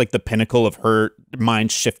retrospect it's just like the pinnacle of her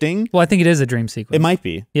mind shifting. Well, I think it is a dream sequence. It might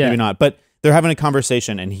be, maybe not, but they're having a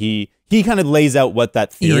conversation, and he kind of lays out what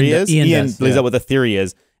that theory is. Ian lays out what the theory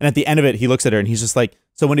is, and at the end of it, he looks at her and he's just like,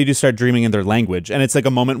 "So when did you start dreaming in their language?" And it's like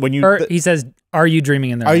a moment when he says, "Are you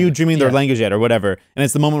dreaming in their? Are you dreaming their language yet, or whatever?" And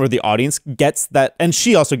it's the moment where the audience gets that, and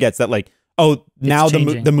she also gets that, like, oh, now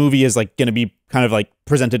the movie is like going to be kind of like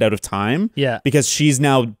presented out of time, because she's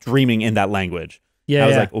now dreaming in that language. I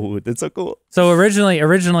was like, oh, that's so cool. So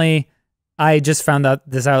originally, I just found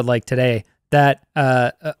this out like today, that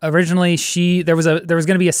originally there was going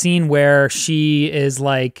to be a scene where she is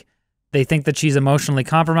like they think that she's emotionally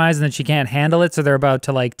compromised and that she can't handle it, so they're about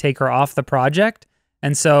to like take her off the project.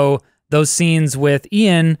 And so those scenes with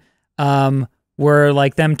Ian were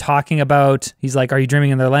like them talking about, he's like, are you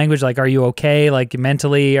dreaming in their language? Like, are you okay? Like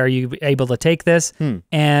mentally, are you able to take this?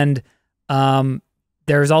 And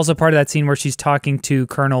there's also part of that scene where she's talking to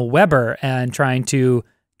Colonel Weber and trying to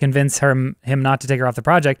convince him not to take her off the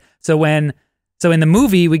project. So in the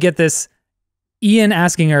movie, we get this Ian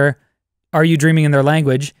asking her, are you dreaming in their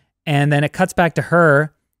language? And then it cuts back to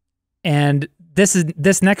her, and this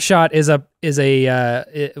next shot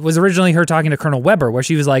it was originally her talking to Colonel Weber, where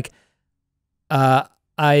she was like, I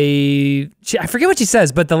forget what she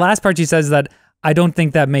says, but the last part she says that I don't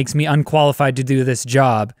think that makes me unqualified to do this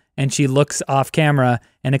job. And she looks off camera,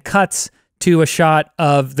 and it cuts to a shot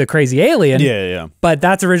of the crazy alien. Yeah. But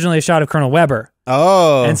that's originally a shot of Colonel Weber.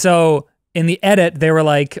 Oh. And so in the edit, they were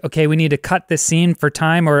like, okay, we need to cut this scene for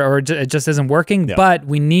time or it just isn't working, but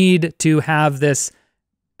we need to have this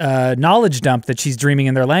knowledge dump that she's dreaming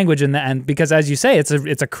in their language. And because as you say, it's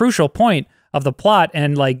a crucial point of the plot,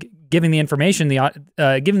 and like giving the information,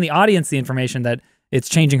 giving the audience the information that it's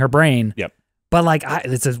changing her brain. Yep. But like,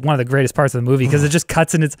 it's one of the greatest parts of the movie because it just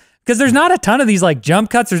cuts, and because there's not a ton of these like jump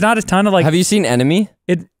cuts. There's not a ton of like. Have you seen Enemy?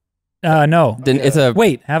 No. It's a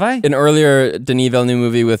wait. Have I? an earlier Denis Villeneuve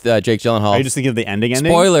movie with Jake Gyllenhaal. Are you just thinking of the ending?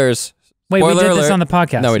 Spoilers. Wait, Spoiler we did this alert. on the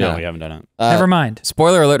podcast. No, we No, didn't. we haven't done it. Never mind.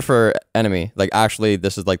 Spoiler alert for Enemy. Like, actually,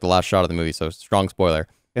 this is like the last shot of the movie, so strong spoiler.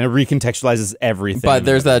 And it recontextualizes everything. But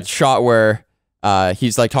there's that shot where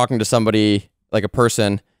he's like talking to somebody, like a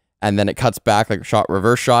person, and then it cuts back, like a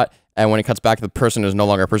reverse shot, and when it cuts back, the person is no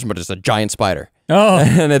longer a person, but just a giant spider. Oh.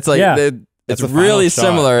 And it's like, it's the really final shot,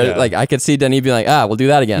 similar. yeah. Like, I could see Denis being like, we'll do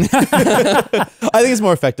that again. I think it's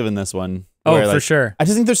more effective in this one. Oh, where, for like, sure. I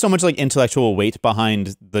just think there's so much like intellectual weight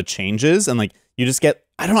behind the changes, and like you just get,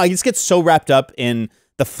 I don't know, I just get so wrapped up in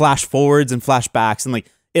the flash forwards and flashbacks, and like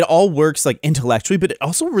it all works like intellectually, but it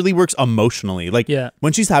also really works emotionally. Like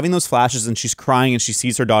when she's having those flashes and she's crying and she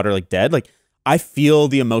sees her daughter like dead, like I feel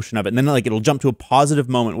the emotion of it, and then like it'll jump to a positive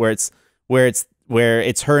moment where it's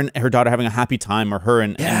her and her daughter having a happy time, or her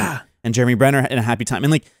and Jeremy Renner in a happy time, and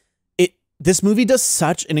like this movie does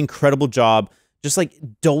such an incredible job just like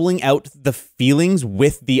doling out the feelings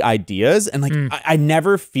with the ideas, and like I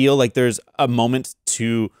never feel like there's a moment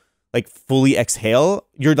to like fully exhale.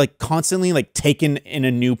 You're like constantly like taken in a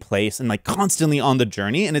new place and like constantly on the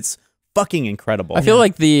journey, and it's fucking incredible. I feel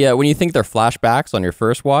like the when you think they're flashbacks on your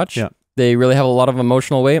first watch, they really have a lot of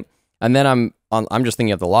emotional weight. And then I'm just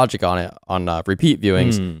thinking of the logic on it on repeat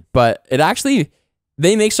viewings, but it actually,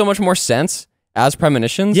 they make so much more sense as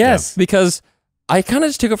premonitions. Yes, because I kind of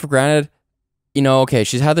just took it for granted. You know, okay,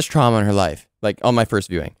 she's had this trauma in her life, like on my first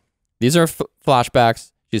viewing. These are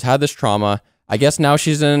flashbacks. She's had this trauma. I guess now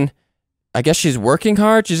she's working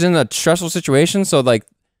hard. She's in a stressful situation. So like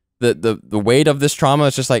the weight of this trauma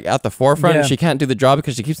is just like at the forefront, and she can't do the job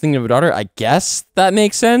because she keeps thinking of her daughter. I guess that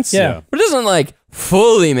makes sense. Yeah. But it doesn't like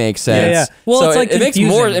fully make sense. Yeah. Well, so it's like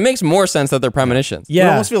it makes more sense that they're premonitions. It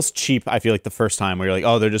almost feels cheap, I feel like, the first time, where you're like,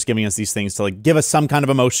 oh, they're just giving us these things to like give us some kind of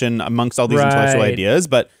emotion amongst all these intellectual ideas.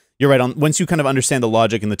 But you're right, once you kind of understand the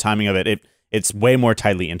logic and the timing of it, it's way more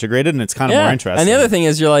tightly integrated, and it's kind of more interesting. And the other thing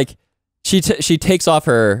is, you're like, she takes off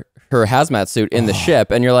her hazmat suit in the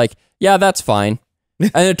ship, and you're like, yeah, that's fine.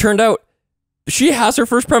 And it turned out she has her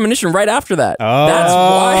first premonition right after that.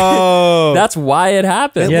 Oh. That's why it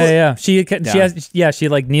happened. Yeah. She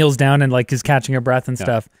like kneels down and like is catching her breath and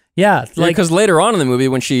stuff. Yeah, like because later on in the movie,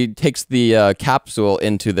 when she takes the capsule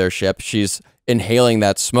into their ship, she's inhaling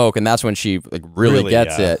that smoke, and that's when she like really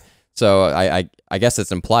gets it. So I guess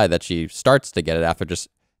it's implied that she starts to get it after just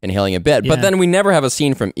inhaling a bit. But then we never have a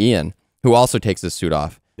scene from Ian, who also takes his suit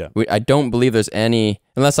off. Yeah. I don't believe there's any,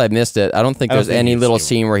 unless I've missed it, I don't think there's any little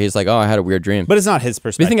scene where he's like, oh, I had a weird dream. But it's not his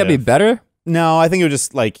perspective. Do you think that'd be better? No, I think it would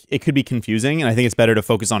just like, it could be confusing, and I think it's better to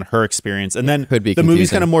focus on her experience. And then the movie's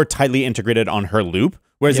kind of more tightly integrated on her loop.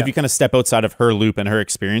 Whereas if you kind of step outside of her loop and her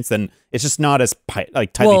experience, then it's just not as tightly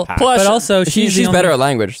packed. Plus, but also she's better at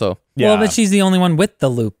language, so. Well, but she's the only one with the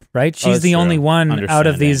loop, right? She's the only one out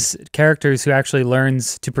of these characters who actually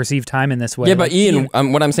learns to perceive time in this way. Yeah, but Ian,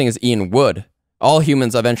 what I'm saying is Ian would. All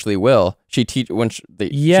humans eventually will. She teaches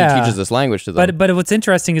this language to them. But what's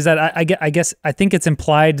interesting is that I think it's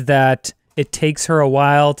implied that it takes her a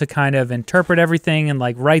while to kind of interpret everything and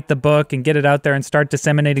like write the book and get it out there and start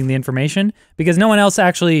disseminating the information, because no one else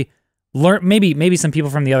actually learned. Maybe some people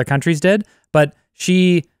from the other countries did, but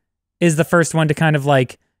she is the first one to kind of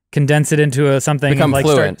like condense it into something become and like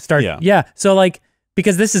fluent. start. Yeah. So like,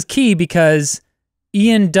 because this is key, because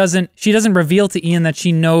she doesn't reveal to Ian that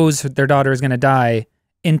she knows their daughter is going to die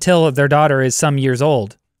until their daughter is some years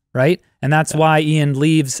old. right? And that's why Ian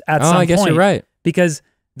leaves at some point. I guess you're right. Because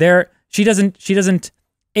she doesn't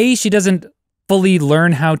fully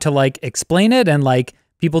learn how to like explain it, and like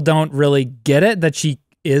people don't really get it that she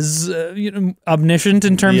is omniscient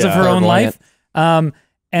in terms of her own life.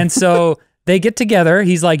 And so they get together.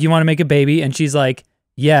 He's like, "You want to make a baby?" And she's like,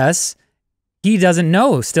 "Yes." He doesn't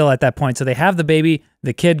know still at that point. So they have the baby.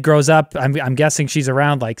 The kid grows up. I'm guessing she's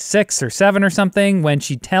around like 6 or 7 or something when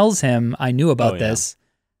she tells him, "I knew about this."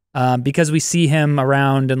 Because we see him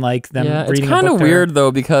around and like them reading. It's kind of weird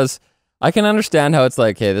though, because I can understand how it's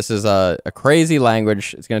like, hey, this is a crazy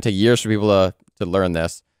language. It's going to take years for people to learn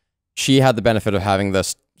this. She had the benefit of having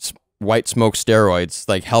this white smoke steroids,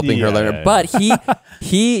 like helping her learn it. But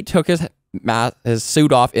he took his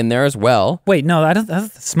suit off in there as well. Wait, no, I don't. The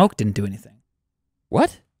smoke didn't do anything.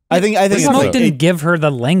 What? I think smoke didn't give her the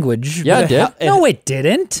language. Yeah, it did. No, it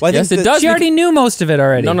didn't. Well, yes, it does. She already knew most of it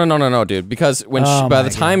already. No, dude. Because when by the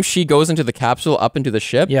time she goes into the capsule up into the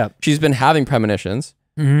ship, she's been having premonitions.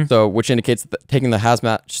 So, which indicates that taking the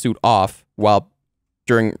hazmat suit off while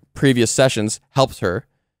during previous sessions helps her.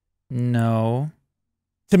 No.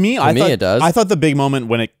 To me, it does. I thought the big moment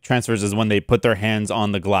when it transfers is when they put their hands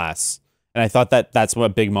on the glass, and I thought that's a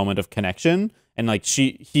big moment of connection. And like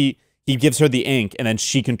he gives her the ink, and then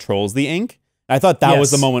she controls the ink. I thought that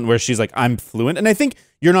was the moment where she's like, "I'm fluent." And I think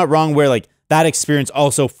you're not wrong. Where like that experience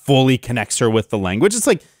also fully connects her with the language. It's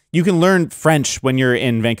like you can learn French when you're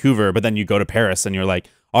in Vancouver, but then you go to Paris and you're like,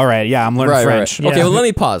 "All right, yeah, I'm learning French." Right. Okay, well, let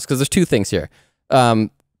me pause because there's two things here.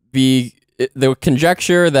 The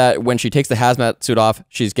conjecture that when she takes the hazmat suit off,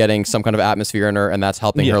 she's getting some kind of atmosphere in her, and that's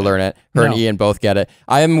helping her learn it. Her and Ian both get it.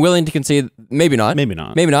 I am willing to concede, maybe not.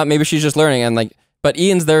 Maybe she's just learning, and like, but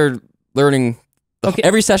Ian's there learning. Okay.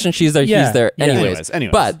 Every session she's there, he's there. Anyways.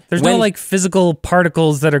 But there's no like physical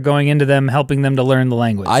particles that are going into them, helping them to learn the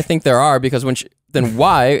language. I think there are, because when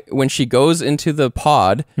she goes into the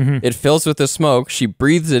pod, it fills with the smoke. She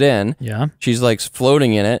breathes it in. Yeah. She's like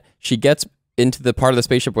floating in it. She gets into the part of the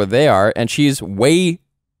spaceship where they are, and she's way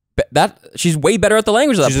better at the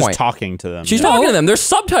language at that point. She's just talking to them. She's talking to them. There's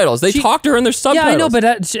subtitles. They talk to her and there's subtitles. Yeah, I know, but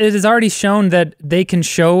it is already shown that they can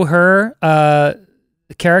show her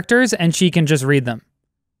characters and she can just read them.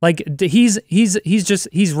 Like he's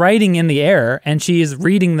writing in the air and she is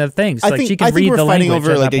reading the things. Like she can read the language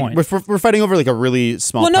at that point. We're fighting over like a really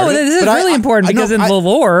small. Well, no, this is really important because in the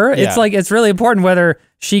lore, it's really important whether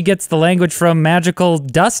she gets the language from magical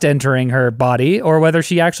dust entering her body or whether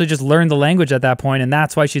she actually just learned the language at that point, and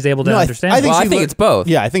that's why she's able to understand. I think it's both.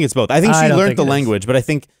 Yeah, I think it's both. I think she learned the language, but I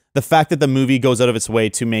think the fact that the movie goes out of its way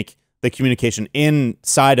to make the communication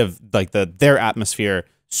inside of like their atmosphere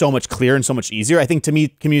so much clearer and so much easier, I think to me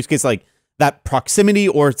communicates like that proximity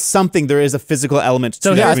or something. There is a physical element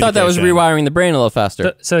to I thought that was rewiring the brain a little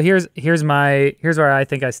faster. So here's where I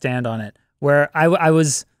think I stand on it. Where I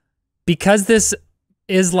was, because this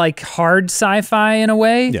is like hard sci-fi in a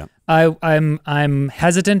way. Yeah. I'm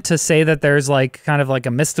hesitant to say that there's like kind of like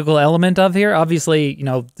a mystical element of here. Obviously,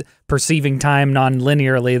 perceiving time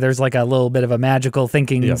non-linearly, there's like a little bit of a magical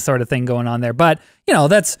thinking sort of thing going on there. But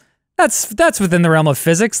that's within the realm of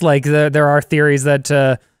physics. Like there are theories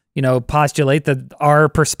that postulate that our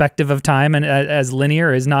perspective of time and as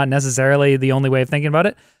linear is not necessarily the only way of thinking about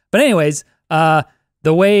it. But anyways, the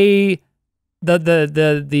way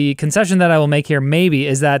the concession that I will make here maybe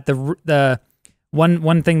is that the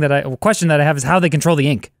one thing question that I have is how they control the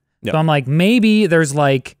ink. Yep. So I'm like, maybe there's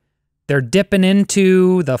like they're dipping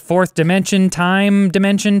into the fourth dimension, time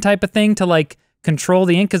dimension type of thing to like control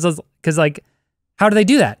the ink, because like, how do they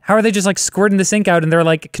do that? How are they just like squirting this ink out and they're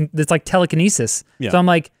like, it's like telekinesis. Yeah. So I'm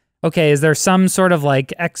like, okay, is there some sort of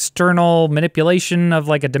like external manipulation of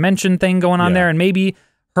like a dimension thing going on there? And maybe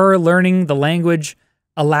her learning the language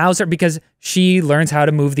allows her, because she learns how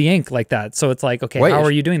to move the ink like that. So it's like, okay, how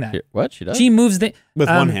are you doing that? What? She does? She moves the... With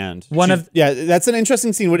one hand. That's an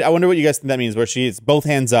interesting scene. I wonder what you guys think that means, where she's both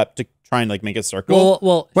hands up to try and like make a circle.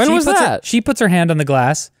 Well, when was that? She puts her hand on the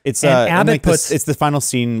glass. It's Abbott it's the final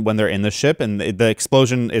scene when they're in the ship and the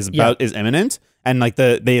explosion is imminent, and like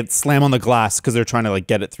they slam on the glass because they're trying to like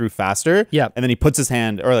get it through faster. Yeah, and then he puts his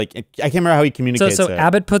hand, or like I can't remember how he communicates. So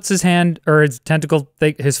Abbott puts his hand or his tentacle,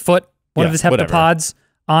 his foot, one of his heptapods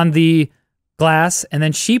on the glass, and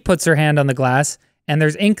then she puts her hand on the glass, and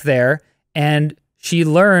there's ink there, and she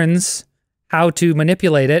learns how to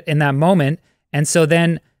manipulate it in that moment, and so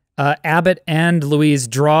then. Abbott and Louise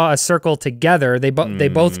draw a circle together. They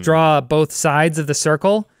both draw both sides of the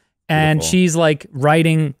circle, and she's like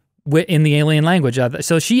writing in the alien language.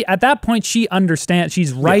 So she, at that point, she understands.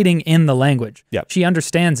 She's writing in the language. Yeah, she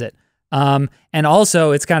understands it. And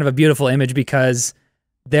also, it's kind of a beautiful image because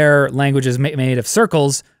their language is made of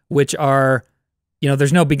circles, which are,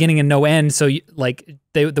 there's no beginning and no end. So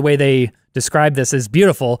the way they describe this is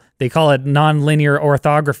beautiful. They call it nonlinear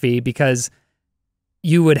orthography because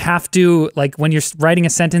you would have to, like, when you're writing a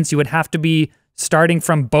sentence, you would have to be starting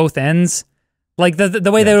from both ends. Like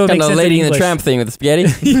the way that would make sense in English. Lady in the Tramp thing with the spaghetti.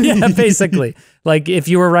 Yeah, basically. Like if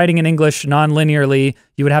you were writing in English non-linearly,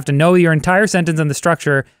 you would have to know your entire sentence and the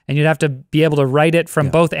structure, and you'd have to be able to write it from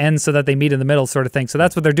both ends so that they meet in the middle, sort of thing. So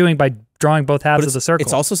that's what they're doing by drawing both halves of the circle.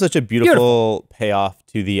 It's also such a beautiful payoff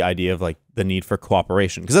to the idea of like the need for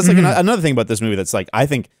cooperation, because that's like another thing about this movie that's like I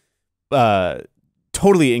think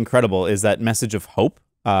totally incredible is that message of hope.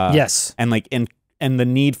 Yes, and the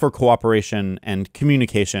need for cooperation and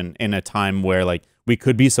communication in a time where like we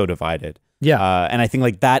could be so divided. Yeah. And I think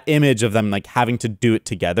like that image of them like having to do it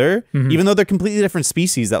together, even though they're completely different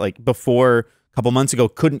species that like before a couple months ago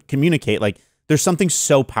couldn't communicate, like there's something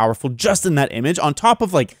so powerful just in that image on top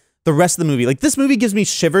of like the rest of the movie. Like this movie gives me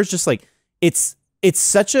shivers, just like it's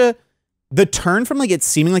such the turn from like it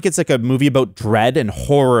seeming like it's like a movie about dread and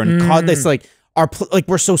horror and this like like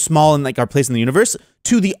we're so small in like our place in the universe,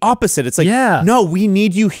 to the opposite. It's like, no, we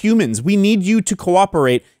need you humans. We need you to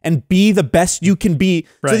cooperate and be the best you can be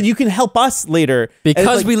so that you can help us later.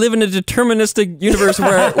 Because like, we live in a deterministic universe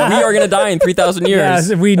where we are going to die in 3,000 years.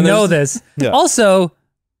 Yeah, we know this. Yeah. Also,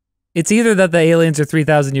 it's either that the aliens are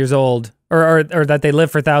 3,000 years old or that they live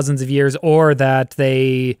for thousands of years, or that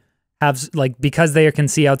they have, like, because they can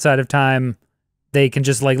see outside of time, they can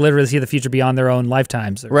just like literally see the future beyond their own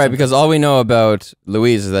lifetimes. Right, something. Because all we know about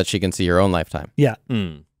Louise is that she can see her own lifetime. Yeah.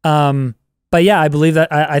 But yeah, I believe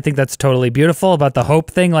that. I think that's totally beautiful about the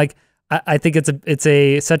hope thing. Like, I think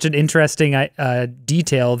it's such an interesting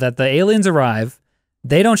detail that the aliens arrive.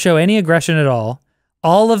 They don't show any aggression at all.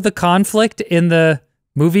 All of the conflict in the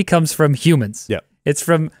movie comes from humans. Yeah.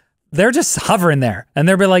 They're just hovering there, and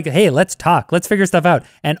they'll be like, "Hey, let's talk. Let's figure stuff out."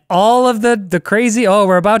 And all of the crazy,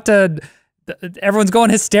 we're about to. Everyone's going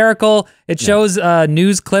hysterical. It shows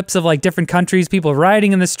news clips of like different countries, people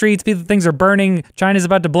rioting in the streets, things are burning. China's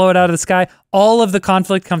about to blow it out of the sky. All of the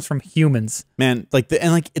conflict comes from humans. Man, like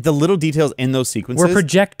the little details in those sequences. We're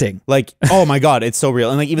projecting. Like, oh my God, it's so real.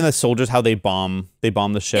 And like even the soldiers, how they bomb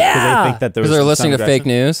the ship because they think that there was they're listening to fake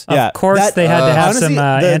news. Yeah, of course they had to have honestly, some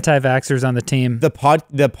anti-vaxxers on the team. The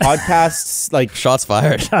podcasts like shots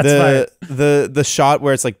fired. The shot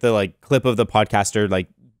where it's like the like clip of the podcaster like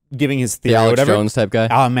giving his theory, the Alex or whatever. Jones type guy.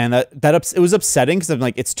 Oh man, it was upsetting because I'm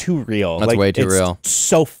like, it's too real. That's like, way too real.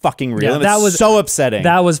 So fucking real. Yeah, and that it's was so upsetting.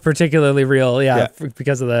 That was particularly real.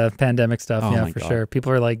 Because of the pandemic stuff. Oh for God. sure.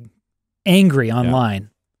 People are like angry online,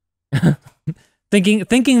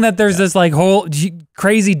 thinking that there's this like whole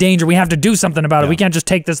crazy danger. We have to do something about it. We can't just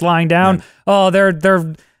take this lying down. Yeah.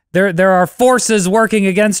 Oh, there are forces working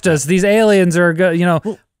against us. These aliens are,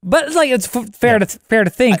 But it's like it's fair to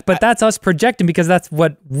think, but that's us projecting because that's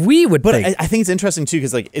what we would think. But I think it's interesting too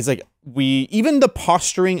because like it's like even the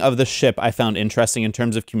posturing of the ship I found interesting in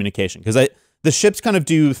terms of communication because the ships kind of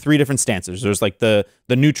do three different stances. There's like the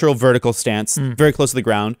neutral vertical stance, very close to the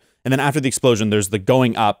ground, and then after the explosion, there's the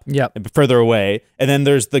going up, further away, and then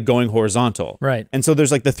there's the going horizontal. Right. And so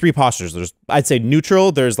there's like the three postures. There's I'd say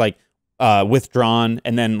neutral. There's like withdrawn,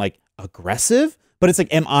 and then like aggressive. But it's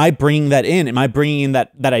like, am I bringing that in? Am I bringing in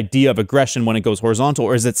that idea of aggression when it goes horizontal,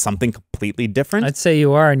 or is it something completely different? I'd say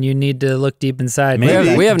you are, and you need to look deep inside.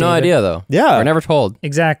 Maybe. We have no idea, though. Yeah. We're never told.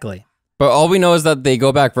 Exactly. But all we know is that they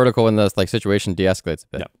go back vertical when the like situation de-escalates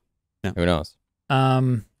a bit. Yeah. Who knows?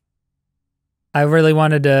 I really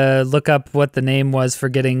wanted to look up what the name was for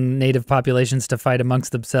getting native populations to fight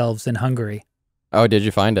amongst themselves in Hungary. Oh, did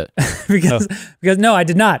you find it? because no, I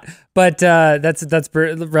did not. But that's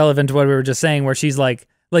relevant to what we were just saying, where she's like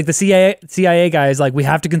the CIA guy is like, we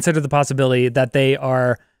have to consider the possibility that they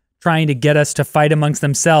are trying to get us to fight amongst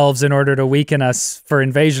themselves in order to weaken us for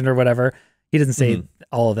invasion or whatever. He doesn't say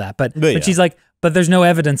all of that, but she's like, but there's no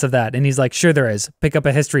evidence of that, and he's like, sure there is. Pick up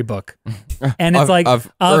a history book, and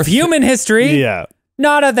it's of human history,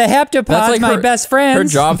 not of the heptapods, like my best friends. Her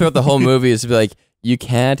job throughout the whole movie is to be like, you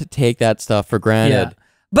can't take that stuff for granted. Yeah.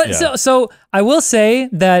 But so I will say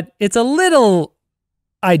that it's a little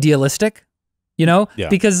idealistic,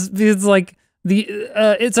 because it's like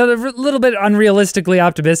it's a little bit unrealistically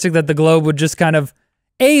optimistic that the globe would just kind of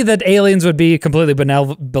that aliens would be completely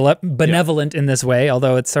benevolent in this way,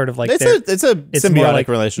 although it's sort of like it's a symbiotic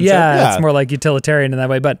relationship. Yeah, it's more like utilitarian in that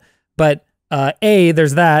way. But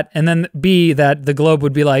there's that, and then B, that the globe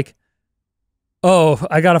would be like, oh,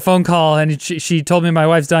 I got a phone call and she told me my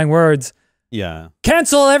wife's dying words. Yeah.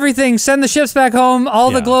 Cancel everything. Send the ships back home.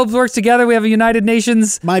 All the globes work together. We have a United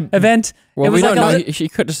Nations event. Well, we don't know. She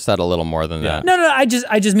could have said a little more than that. No. I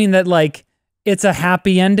just mean that like it's a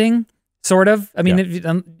happy ending, sort of. I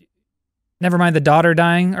mean, never mind the daughter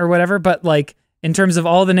dying or whatever, but like in terms of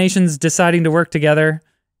all the nations deciding to work together,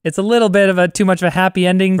 it's a little bit of too much of a happy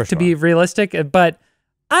ending to be realistic, but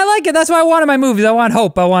I like it. That's why I want in my movies. I want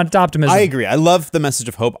hope. I want optimism. I agree. I love the message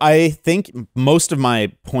of hope. I think most of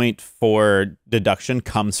my point for deduction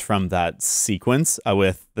comes from that sequence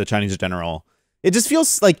with the Chinese general. It just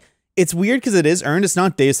feels like it's weird because it is earned. It's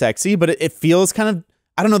not Deus Exy, but it feels kind of,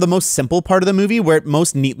 I don't know, the most simple part of the movie where it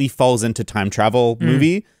most neatly falls into time travel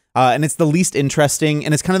movie. And it's the least interesting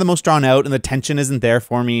and it's kind of the most drawn out and the tension isn't there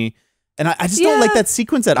for me. And I just don't like that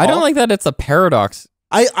sequence at all. I don't like that it's a paradox.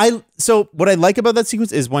 So what I like about that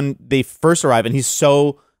sequence is when they first arrive and he's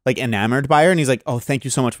so like enamored by her and he's like, oh, thank you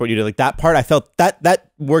so much for what you did. Like that part, I felt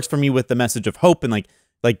that works for me with the message of hope and like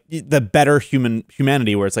the better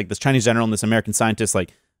humanity where it's like this Chinese general and this American scientist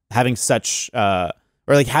like having such or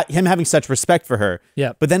like him having such respect for her.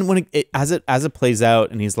 Yeah. But then when as it plays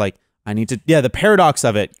out and he's like, I need to, the paradox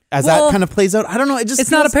of it as that kind of plays out. I don't know.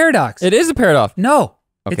 It's not a paradox. It is a paradox. No.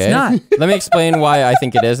 Okay. It's not. Let me explain why I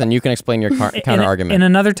think it is, and you can explain your counter argument. In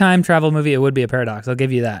another time travel movie, it would be a paradox. I'll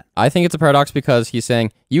give you that. I think it's a paradox because he's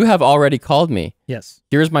saying, you have already called me. Yes.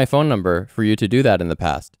 Here's my phone number for you to do that in the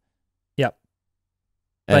past. Yep.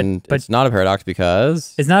 And it's not a paradox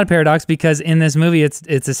because... It's not a paradox because in this movie, it's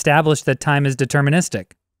established that time is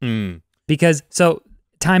deterministic. Because, so,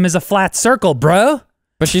 time is a flat circle, bro.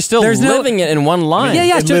 But she's still living it in one line.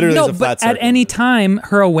 Yeah, It literally is a flat but circle. at any time,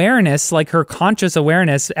 her awareness, like her conscious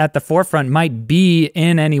awareness at the forefront might be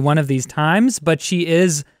in any one of these times, but she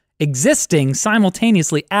is existing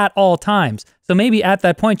simultaneously at all times. So maybe at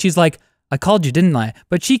that point, she's like, I called you, didn't I?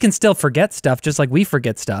 But she can still forget stuff just like we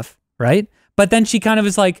forget stuff, right? But then she kind of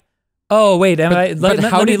is like, oh, wait, but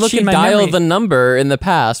how did she dial the number in the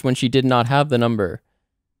past when she did not have the number?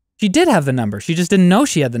 She did have the number. She just didn't know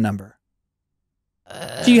she had the number.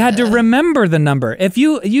 So you had to remember the number. If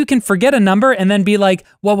you can forget a number and then be like,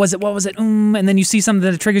 what was it? And then you see something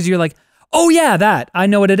that triggers you, you're like, oh yeah, that. I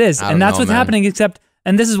know what it is. And that's what's happening,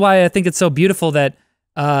 and this is why I think it's so beautiful that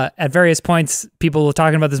at various points, people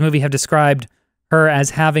talking about this movie have described her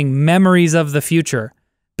as having memories of the future.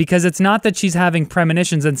 Because it's not that she's having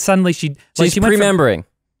premonitions and suddenly she's remembering.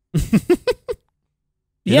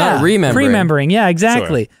 Yeah, remembering. Yeah,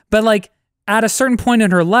 exactly. Sure. But like, at a certain point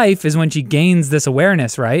in her life is when she gains this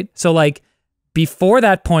awareness, right? So like before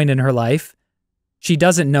that point in her life, she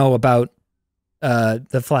doesn't know about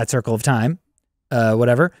the flat circle of time,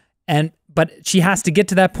 whatever. But she has to get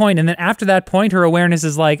to that point, and then after that point, her awareness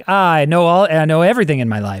is like, I know everything in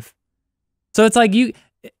my life. So it's like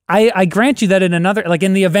I grant you that in another, like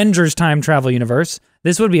in the Avengers time travel universe,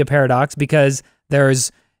 this would be a paradox because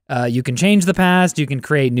there's you can change the past, you can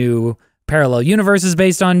create new parallel universes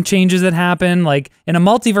based on changes that happen. Like in a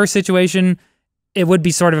multiverse situation, it would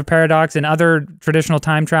be sort of a paradox. In other traditional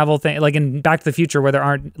time travel thing, like in Back to the Future, where there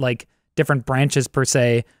aren't like different branches per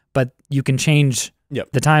se, but you can change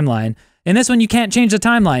the timeline. In this one, you can't change the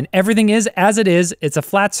timeline. Everything is as it is. It's a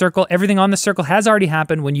flat circle. Everything on the circle has already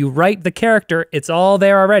happened. When you write the character, it's all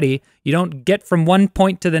there already. You don't get from one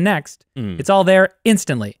point to the next. It's all there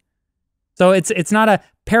instantly. So it's not a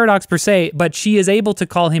paradox per se, but she is able to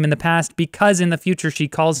call him in the past because in the future she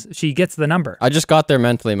gets the number. I just got there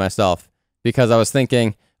mentally myself because I was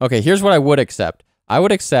thinking, okay, here's what I would accept. I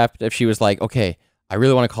would accept if she was like, okay, I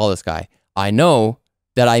really want to call this guy. I know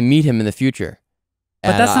that I meet him in the future.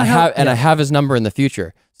 But that's not how... I have his number in the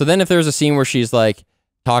future. So then if there's a scene where she's like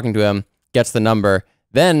talking to him, gets the number,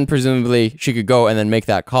 then presumably she could go and then make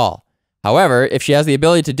that call. However, if she has the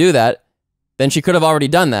ability to do that, then she could have already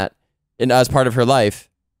done that as part of her life.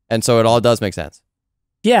 And so it all does make sense.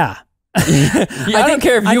 Yeah. I don't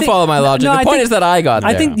care if you follow my logic. The point is that I got there.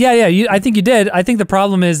 I think, I think you did. I think the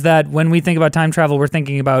problem is that when we think about time travel, we're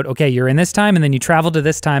thinking about, okay, you're in this time and then you travel to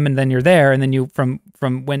this time and then you're there and then you from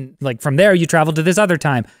there you travel to this other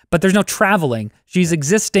time. But there's no traveling. She's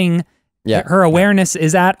existing. Yeah. Her awareness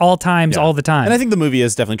is at all times, all the time. And I think the movie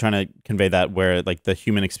is definitely trying to convey that where like the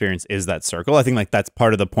human experience is that circle. I think like that's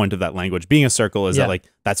part of the point of that language. Being a circle is that like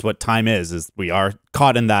that's what time is we are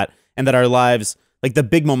caught in that, and that our lives, like the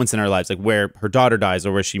big moments in our lives, like where her daughter dies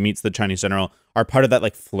or where she meets the Chinese general, are part of that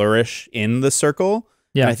like flourish in the circle.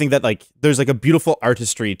 Yeah. And I think that like there's like a beautiful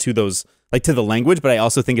artistry to those, like to the language, but I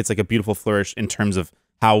also think it's like a beautiful flourish in terms of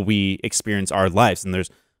how we experience our lives. And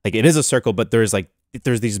there's like, it is a circle, but there's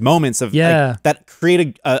these moments of like, that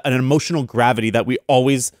create an emotional gravity that we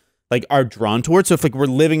always like are drawn towards. So if like we're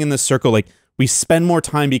living in this circle, like we spend more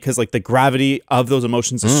time because like the gravity of those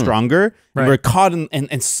emotions is stronger. Right. We're caught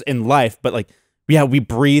in life, but like, we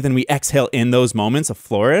breathe and we exhale in those moments of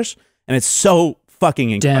flourish. And it's so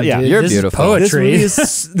fucking Damn, incredible. dude, you're this beautiful. Is This poetry. movie,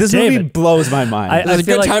 this movie David. blows my mind. This is a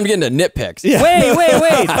feel good like- time to get into nitpicks. Yeah.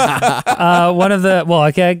 Wait. One of the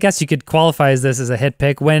okay, I guess you could qualify this as a hit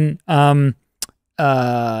pick when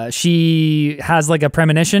she has like a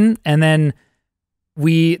premonition, and then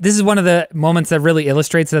this is one of the moments that really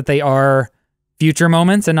illustrates that they are future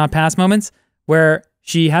moments and not past moments, where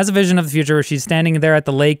she has a vision of the future where she's standing there at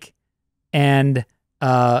the lake, and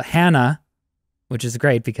Hannah, which is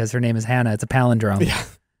great because her name is Hannah, it's a palindrome. Yeah.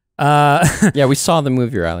 Yeah, we saw the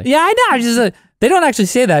movie, Riley. Yeah, I know. Just they don't actually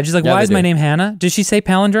say that. She's like, Yeah, "Why they is my do. name Hannah?" Did she say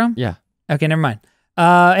palindrome? Yeah. Okay, never mind.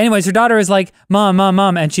 Anyways, her daughter is like, "Mom, mom,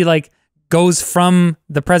 mom," and she like goes from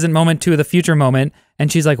the present moment to the future moment,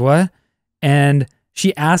 and she's like, "What?" And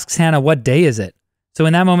she asks Hannah, "What day is it?" So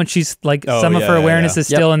in that moment, she's like, some of her awareness is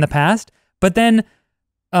still in the past, but then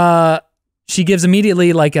she gives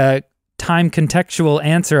immediately like a time contextual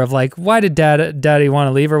answer of like, "Why did daddy want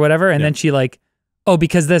to leave or whatever?" And then she like, "Oh,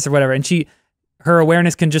 because this or whatever," and her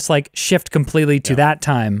awareness can just like shift completely to that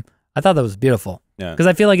time. I thought that was beautiful. Yeah. Because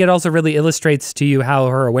I feel like it also really illustrates to you how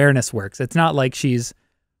her awareness works. It's not like she's,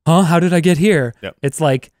 how did I get here? Yep. It's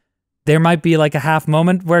like there might be like a half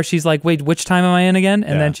moment where she's like, wait, which time am I in again?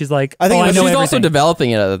 And then she's like, I think I know She's everything. also developing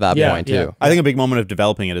it at that point, too. I think a big moment of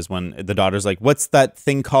developing it is when the daughter's like, "What's that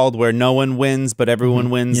thing called where no one wins but everyone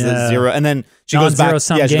wins the zero?" And then she goes back.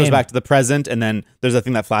 Non-zero-sum Yeah, she goes game. back to the present, and then there's a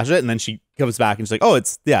thing that flashes it, and then she comes back and she's like, "Oh,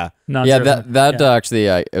 it's Non-zero Yeah, sum. that actually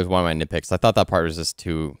it was one of my nitpicks. I thought that part was just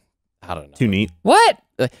too, I don't know. too neat." What?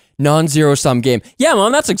 Non-zero sum game. Yeah,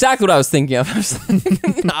 Mom, that's exactly what I was thinking of. I was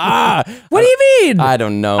like, What do you mean? I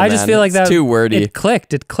don't know, I just man. feel like It's that too wordy. It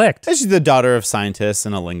clicked. She's the daughter of scientists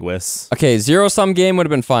and a linguist. Okay, zero-sum game would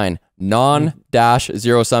have been fine.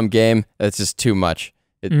 Non-zero-sum game, it's just too much.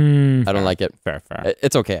 I don't like it. Fair.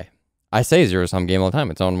 It's okay. I say zero-sum game all the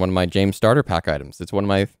time. It's on one of my James starter pack items. It's one of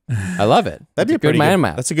my, I love it. That'd be It's a pretty mind good.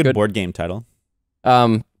 map. That's a good board game title.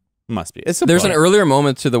 Must be. It's a There's an book. earlier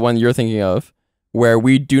moment to the one you're thinking of where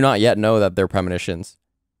we do not yet know that they're premonitions.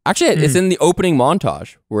 Actually, it's in the opening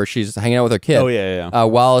montage where she's hanging out with her kid. Oh yeah.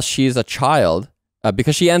 While she's a child,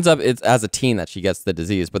 because she ends up it's as a teen that she gets the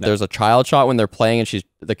disease. But there's a child shot when they're playing and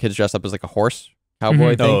the kid's dressed up as like a horse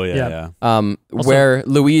cowboy thing. Oh Yeah. yeah. Where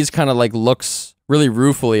Louise kind of like looks really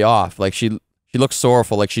ruefully off, like she looks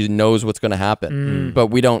sorrowful, like she knows what's going to happen, but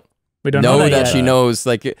we don't don't know that yet. she knows.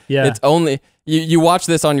 Like it's only you watch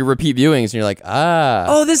this on your repeat viewings and you're like,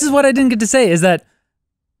 Oh, this is what I didn't get to say is that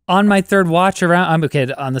on my third watch around,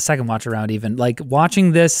 on the second watch around even, like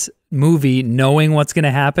watching this movie, knowing what's going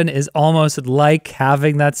to happen is almost like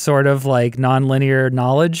having that sort of like non-linear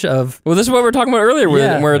knowledge of. Well, this is what we were talking about earlier,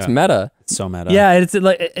 where it's meta. It's so meta. Yeah, it's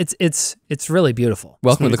like it's really beautiful.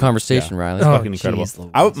 Welcome to the conversation, Riley. It's fucking incredible. geez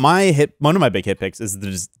Louise. One of my big hit picks is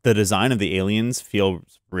the design of the aliens feel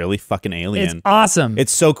really fucking alien. It's awesome.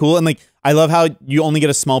 It's so cool, and like I love how you only get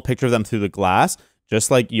a small picture of them through the glass,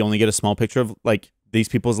 just like you only get a small picture of like these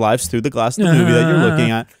people's lives through the glass of the movie that you're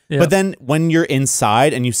looking at. Yep. But then when you're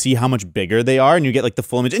inside and you see how much bigger they are and you get like the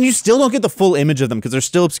full image, and you still don't get the full image of them because they're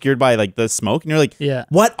still obscured by like the smoke, and you're like,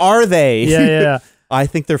 what are they? Yeah. I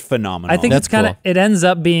think they're phenomenal. I think That's it's kind of cool. it ends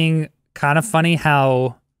up being kind of funny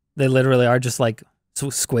how they literally are just like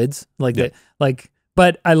squids, like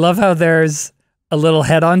but I love how there's a little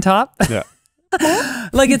head on top. Yeah.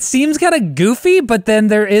 Like it seems kind of goofy, but then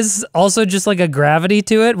there is also just like a gravity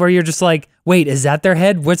to it where you're just like, wait, is that their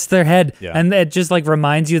head? What's their head? Yeah. And it just like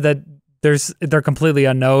reminds you that they're completely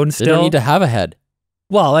unknown They still. don't need to have a head.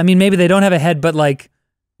 Well, I mean, maybe they don't have a head, but like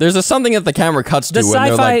There's something that the camera cuts to the when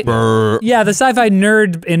they're like, sci-fi, "Brr." yeah, the sci-fi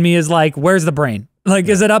nerd in me is like, where's the brain? Like,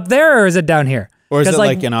 is it up there or is it down here? Or is 'Cause, it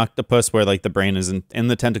like an octopus where like the brain is in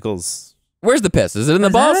the tentacles? Where's the piss? Is it in the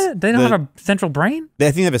Is that balls? it? They don't have a central brain? I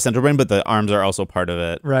think they have a central brain, but the arms are also part of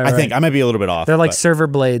it. Right, I think right. I might be a little bit off. They're like but- server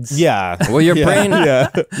blades. yeah. Well, your Yeah, brain, yeah.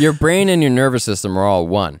 your brain and your nervous system are all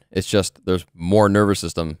one. It's just there's more nervous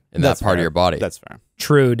system in That's that part fair. of your body. That's fair.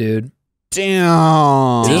 True, dude.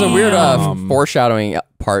 Damn. There's a weird foreshadowing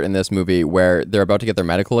part in this movie where they're about to get their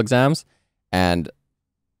medical exams, and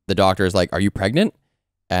the doctor is like, "Are you pregnant?"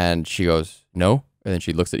 And she goes, "No." And then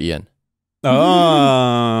she looks at Ian.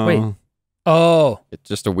 Oh. Wait. Oh, It's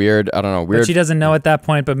just a weird, I don't know, but weird. she doesn't know at that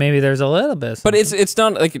point, but maybe there's a little bit. But it's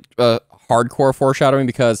not like hardcore foreshadowing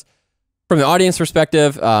because from the audience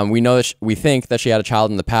perspective, we know that we think that she had a child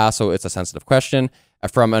in the past, so it's a sensitive question.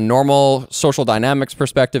 From a normal social dynamics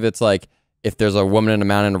perspective, it's like if there's a woman and a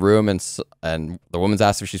man in a room and the woman's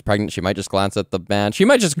asked if she's pregnant, she might just glance at the man. She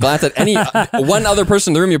might just glance at any one other person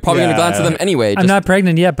in the room. You're probably going to glance at them anyway. I'm not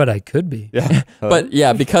pregnant yet, but I could be. Yeah. But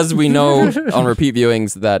yeah, because we know on repeat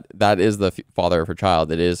viewings that is the father of her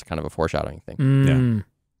child, it is kind of a foreshadowing thing. Mm.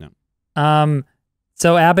 Yeah.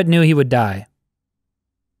 So Abbott knew he would die.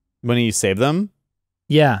 When he saved them?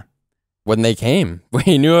 Yeah. When they came,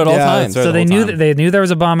 we knew it all times. right, So they knew there was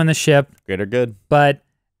a bomb in the ship. Greater good.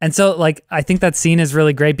 And so like I think that scene is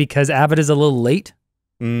really great because Abbott is a little late.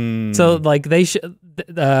 So like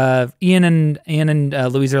Ian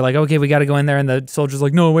and Louise are like, okay, we got to go in there, and the soldier's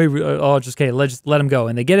like, no, wait, let's let him go,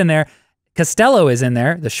 and they get in there. Costello is in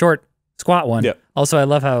there, the short, squat one. Yep. Also, I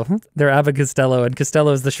love how they're Abbott Costello, and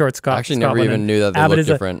Costello is the short, squat. I actually never even knew that they looked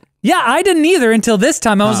different. Yeah, I didn't either until this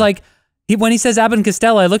time. I was like, when he says Abbott and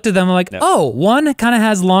Costello, I looked at them. I'm like, oh, one kind of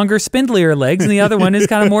has longer, spindlier legs, and the other one is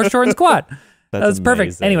kind of more short and squat. That's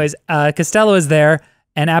perfect. amazing. Anyways, Costello is there,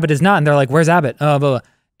 and Abbott is not, and they're like, where's Abbott? Oh, blah, blah.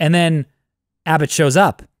 And then Abbott shows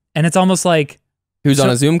up, and it's almost like Who's on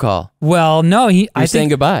a Zoom call? Well, no, He's saying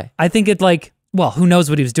goodbye. I think it like, well, who knows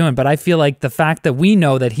what he was doing, but I feel like the fact that we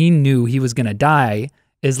know that he knew he was gonna die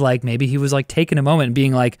is like maybe he was like taking a moment and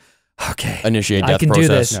being like, okay, Initiate death I can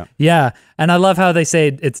process. do this. Yeah. And I love how they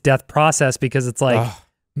say it's death process because it's like,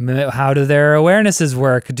 how do their awarenesses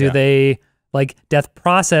work? Do they like death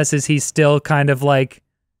process? Is he still kind of like,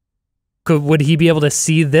 would he be able to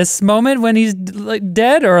see this moment when he's like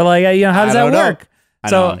dead, or like, how does that work?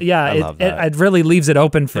 So yeah, it really leaves it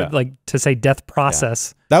open for like to say death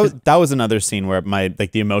process. Yeah. That was another scene where the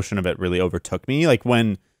emotion of it really overtook me. Like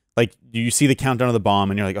when like you see the countdown of the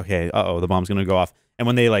bomb and you're like, okay, the bomb's gonna go off, and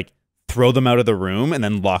when they like throw them out of the room and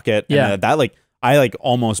then lock it, and that like I like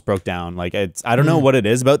almost broke down. Like I don't know what it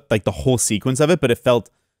is about like the whole sequence of it, but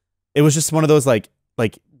it was just one of those like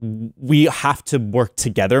we have to work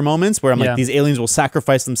together moments where I'm like, these aliens will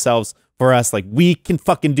sacrifice themselves for us. Like we can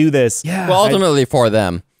fucking do this. Yeah. Well, ultimately for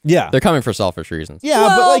them. Yeah. They're coming for selfish reasons.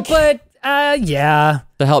 Yeah, yeah.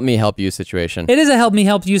 The help me help you situation. It is a help me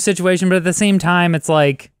help you situation, but at the same time, it's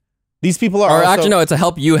like these people are. Or also, actually, no, it's a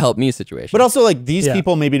help you help me situation. But also, like these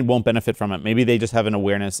people maybe won't benefit from it. Maybe they just have an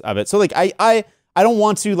awareness of it. So like I don't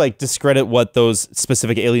want to like discredit what those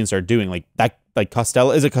specific aliens are doing. Like that, like Costello,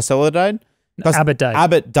 is it Costello that died? Abbott died.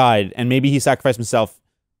 Abbott died, and maybe he sacrificed himself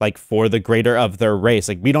like for the greater of their race.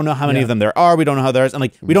 Like we don't know how many of them there are. We don't know how there is, and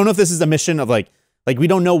like we don't know if this is a mission of like we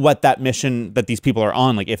don't know what that mission that these people are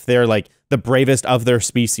on. Like if they're like the bravest of their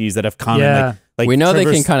species that have come and like we know they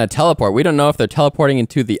can kind of teleport. We don't know if they're teleporting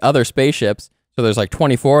into the other spaceships. So there's like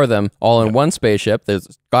 24 of them all in one spaceship.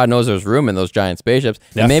 There's God knows there's room in those giant spaceships.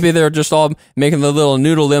 And maybe they're just all making the little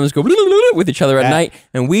noodle limbs go with each other at night,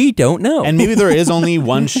 and we don't know. And maybe there is only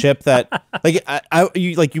one ship that like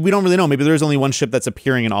we don't really know. Maybe there's only one ship that's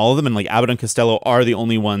appearing in all of them, and like Abbott and Costello are the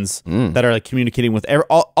only ones that are like communicating with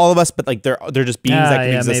all of us. But like they're just beings that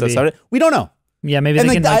can exist outside it. We don't know. Yeah, maybe they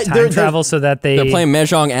can like time travel so that they're playing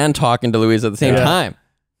mahjong and talking to Louise at the same time.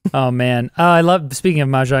 Oh man, speaking of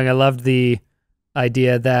mahjong, I loved the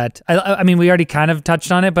idea that I mean we already kind of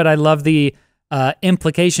touched on it, but I love the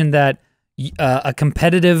implication that a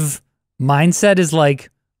competitive mindset is like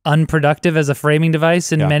unproductive as a framing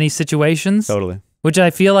device in many situations. Totally. Which I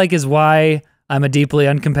feel like is why I'm a deeply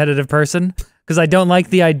uncompetitive person, because I don't like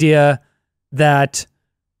the idea that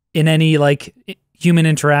in any like human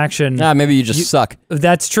interaction. Maybe you just suck.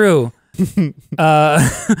 That's true. I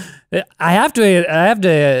have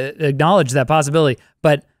to acknowledge that possibility,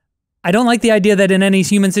 but I don't like the idea that in any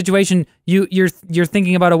human situation you're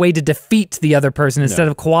thinking about a way to defeat the other person instead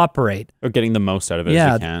of cooperate or getting the most out of it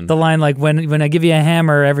as you can. The line like when I give you a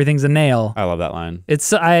hammer, everything's a nail. I love that line.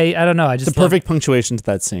 It's I don't know. It's the perfect punctuation to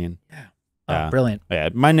that scene. Yeah. Brilliant. Yeah,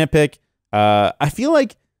 my nitpick. I feel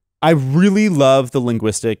like I really love the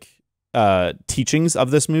linguistic teachings of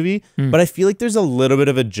this movie, but I feel like there's a little bit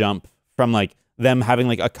of a jump from like them having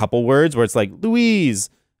like a couple words where it's like Louise.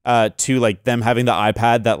 To like them having the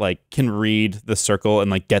iPad that like can read the circle and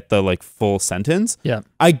like get the like full sentence. Yeah,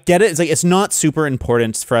 I get it. It's like it's not super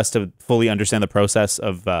important for us to fully understand the process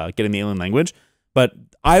of getting the alien language, but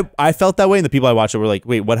I felt that way, and the people I watched it were like,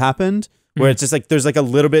 "Wait, what happened?" Where it's just like there's like a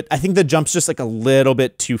little bit. I think the jump's just like a little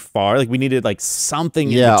bit too far. Like we needed like something.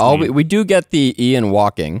 Yeah, we do get the Ian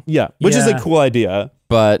walking. Yeah, which is a cool idea,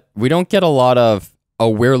 but we don't get a lot of.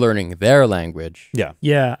 We're learning their language.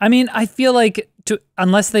 Yeah. I mean, I feel like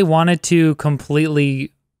unless they wanted to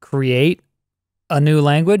completely create a new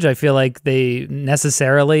language, I feel like they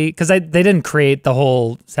necessarily, because they didn't create the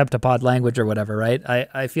whole septupod language or whatever, right?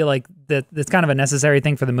 I feel like that it's kind of a necessary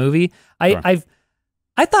thing for the movie. I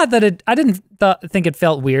thought that I didn't think it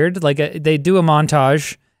felt weird. Like they do a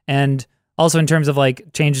montage, and also in terms of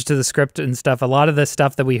like changes to the script and stuff. A lot of the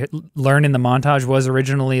stuff that we learn in the montage was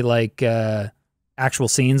originally like. Actual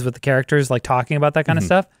scenes with the characters, like talking about that kind of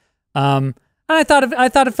stuff. And I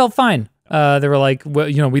thought it felt fine. They were like, well,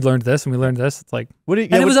 we learned this and we learned this. It's like,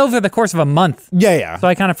 it was over the course of a month. Yeah. So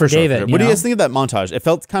I kind of forgave it. What do you guys think of that montage? It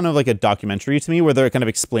felt kind of like a documentary to me, where they're kind of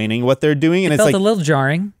explaining what they're doing, and It it's felt like a little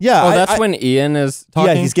jarring. yeah. That's when Ian is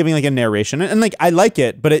talking. Yeah, he's giving like a narration, and like I like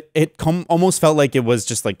it, but it almost felt like it was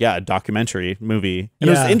just like a documentary movie, and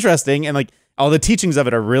it was interesting, and like all the teachings of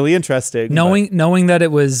it are really interesting. Knowing that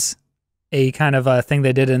it was a kind of a thing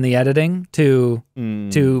they did in the editing to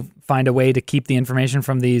find a way to keep the information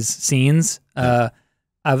from these scenes.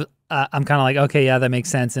 I'm kind of like, okay, yeah, that makes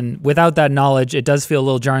sense. And without that knowledge, it does feel a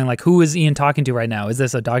little jarring. Like, who is Ian talking to right now? Is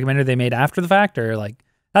this a documentary they made after the fact, or like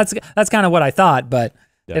that's kind of what I thought, but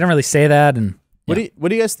they don't really say that. And what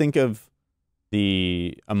do you guys think of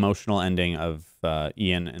the emotional ending of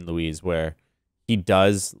Ian and Louise, where he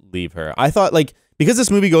does leave her? I thought, like, because this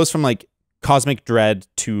movie goes from like cosmic dread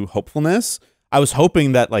to hopefulness, I was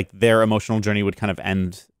hoping that like their emotional journey would kind of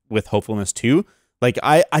end with hopefulness too. Like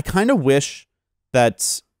I kind of wish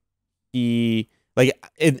that he, like,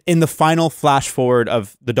 in the final flash forward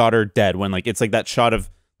of the daughter dead, when like it's like that shot of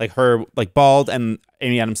like her like bald and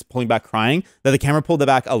Amy Adams pulling back crying, that the camera pulled it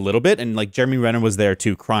back a little bit, and like Jeremy Renner was there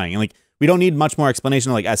too crying, and like we don't need much more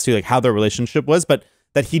explanation like as to like how their relationship was, but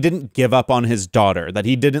that he didn't give up on his daughter, that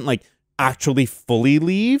he didn't like actually fully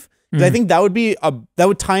leave. I think that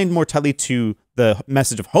would tie in more tightly to the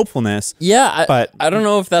message of hopefulness. Yeah, but I don't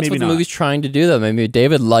know if that's what the movie's trying to do, though. Maybe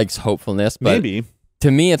David likes hopefulness, but maybe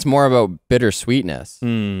to me, it's more about bittersweetness.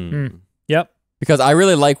 Yep. Because I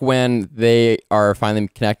really like when they are finally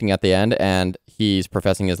connecting at the end, and he's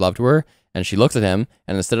professing his love to her, and she looks at him,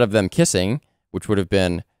 and instead of them kissing, which would have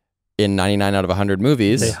been in 99 out of 100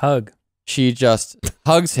 movies, they hug. She just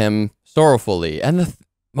hugs him sorrowfully, and the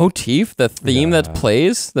motif, the theme that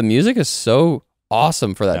plays, the music is so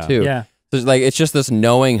awesome for that too. Yeah. There's like, it's just this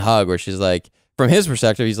knowing hug where she's like, from his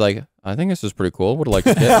perspective, he's like, I think this is pretty cool. Would have liked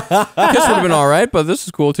to kiss. Kiss would have been all right, but this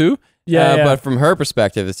is cool too. Yeah. But from her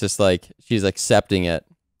perspective, it's just like she's accepting it.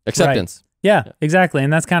 Acceptance. Right. Yeah, exactly.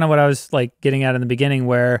 And that's kind of what I was like getting at in the beginning,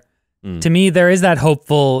 where to me there is that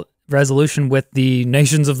hopeful resolution with the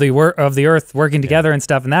nations of the earth working together and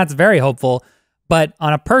stuff, and that's very hopeful. But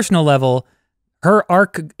on a personal level, her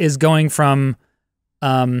arc is going from,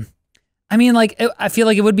 I feel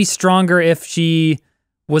like it would be stronger if she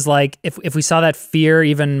was like, if we saw that fear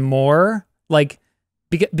even more, like,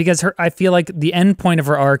 because I feel like the end point of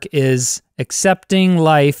her arc is accepting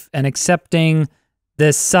life and accepting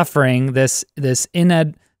this suffering, this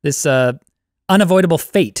unavoidable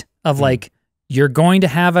fate of like, you're going to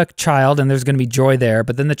have a child and there's going to be joy there,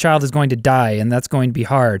 but then the child is going to die and that's going to be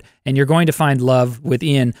hard. And you're going to find love with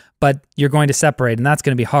Ian, but you're going to separate and that's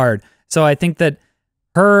going to be hard. So I think that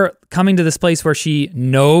her coming to this place where she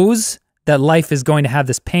knows that life is going to have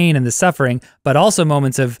this pain and this suffering, but also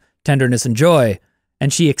moments of tenderness and joy.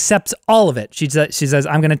 And she accepts all of it. She says,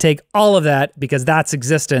 I'm going to take all of that because that's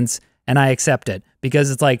existence and I accept it.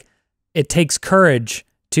 Because it's like, it takes courage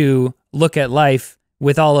to look at life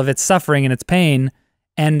with all of its suffering and its pain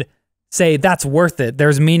and say, that's worth it.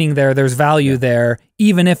 There's meaning there. There's value there,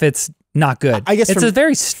 even if it's not good. I guess it's a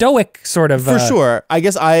very stoic sort of... For sure. I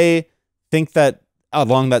guess I think that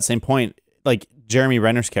along that same point, like Jeremy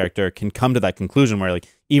Renner's character can come to that conclusion where like,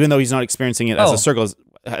 even though he's not experiencing it as a circle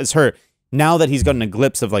as her, now that he's gotten a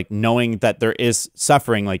glimpse of like knowing that there is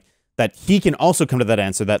suffering, like that he can also come to that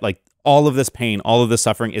answer that like all of this pain, all of this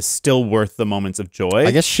suffering is still worth the moments of joy.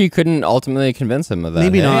 I guess she couldn't ultimately convince him of that.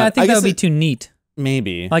 Maybe not. Yeah, I think that would be too neat.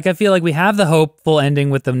 Maybe. Like, I feel like we have the hopeful ending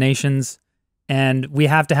with the nations, and we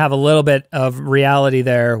have to have a little bit of reality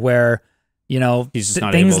there where, you know, he's just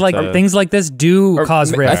not things like this do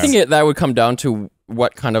cause rift. I think that would come down to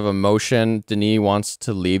what kind of emotion Denis wants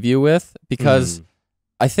to leave you with, because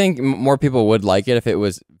I think more people would like it if it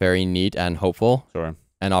was very neat and hopeful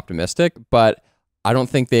and optimistic, but I don't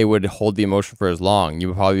think they would hold the emotion for as long. You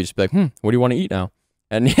would probably just be like, what do you want to eat now?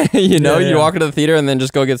 And you walk into the theater and then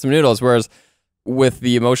just go get some noodles. Whereas with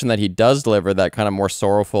the emotion that he does deliver, that kind of more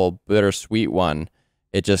sorrowful, bittersweet one,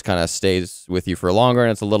 it just kind of stays with you for longer,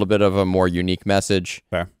 and it's a little bit of a more unique message.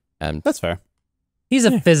 Fair. And that's fair. He's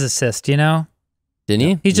a physicist, you know? Didn't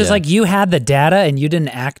he? He's just like, you had the data and you didn't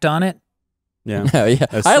act on it. Yeah.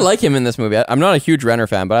 I like him in this movie. I'm not a huge Renner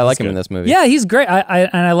fan, but I like him in this movie. Yeah, he's great.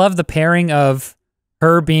 I love the pairing of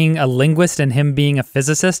her being a linguist and him being a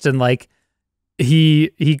physicist, and like he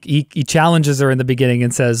challenges her in the beginning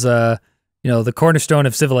and says, the cornerstone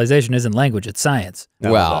of civilization isn't language, it's science.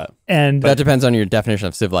 Well, and that depends on your definition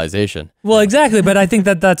of civilization. Well, exactly, but I think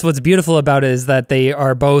that's what's beautiful about it, is that they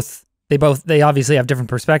obviously have different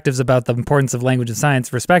perspectives about the importance of language and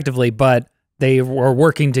science respectively, but they were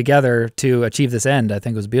working together to achieve this end. I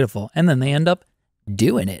think it was beautiful. And then they end up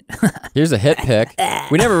doing it. Here's a hit pick.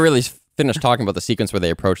 We never really finished talking about the sequence where they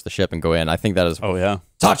approach the ship and go in. I think that is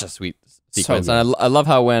such a sweet sequence. So and I love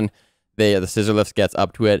how when the scissor lift gets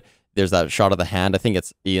up to it, there's that shot of the hand. I think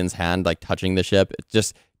it's Ian's hand like touching the ship.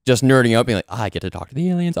 It's just nerding out, being like, I get to talk to the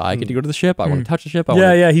aliens. I get to go to the ship. I want to touch the ship.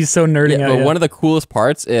 He's so nerding out. But one of the coolest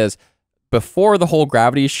parts is before the whole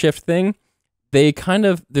gravity shift thing,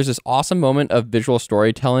 there's this awesome moment of visual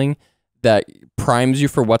storytelling that primes you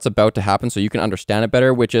for what's about to happen so you can understand it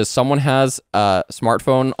better, which is someone has a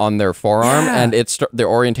smartphone on their forearm and their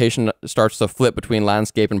orientation starts to flip between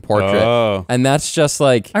landscape and portrait. Oh. And that's just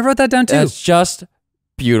like... I wrote that down too. It's just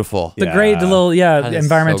beautiful. The little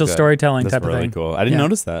environmental storytelling that's type really of thing. Cool. I didn't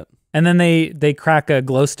notice that. And then they crack a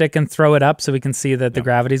glow stick and throw it up so we can see that the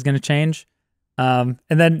gravity's going to change. And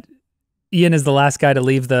then Ian is the last guy to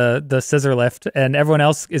leave the scissor lift, and everyone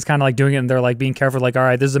else is kind of like doing it, and they're like being careful, like, all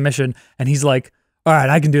right, this is a mission. And he's like, all right,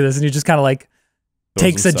 I can do this. And he just kind of like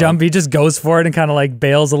takes a jump. He just goes for it and kind of like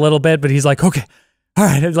bails a little bit, but he's like, okay, all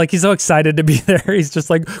right. Like he's so excited to be there. He's just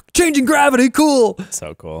like, changing gravity, cool.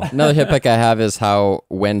 So cool. Another hit pick I have is how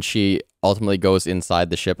when she ultimately goes inside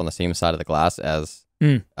the ship on the same side of the glass as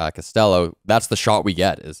Costello, that's the shot we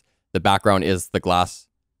get. Is the background is the glass.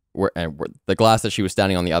 The glass that she was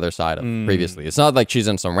standing on the other side of previously. It's not like she's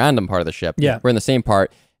in some random part of the ship. Yeah. We're in the same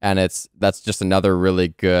part, and that's just another really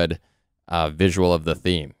good visual of the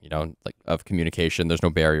theme, like of communication. There's no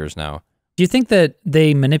barriers now. Do you think that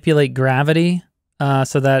they manipulate gravity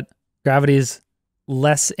so that gravity is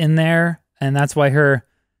less in there, and that's why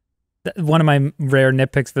one of my rare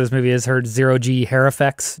nitpicks for this movie is her zero-G hair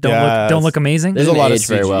effects don't look amazing. There's a lot of CG.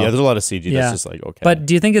 Very well. Yeah, there's a lot of CG that's just like, okay. But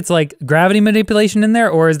do you think it's like gravity manipulation in there,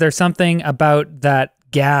 or is there something about that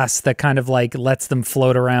gas that kind of like lets them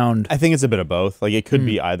float around? I think it's a bit of both. Like it could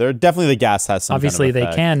be either. Definitely the gas has some Obviously, kind of they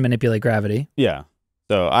effect. can manipulate gravity. Yeah.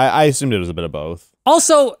 So I assumed it was a bit of both.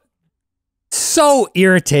 Also, so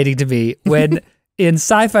irritating to me when in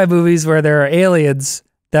sci-fi movies where there are aliens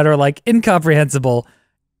that are like incomprehensible,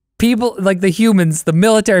 people like the humans, the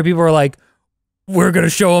military people are like, we're going to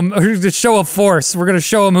show them, we're going to show a force. We're going to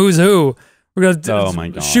show them who's who. We're going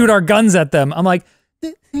to shoot our guns at them. I'm like,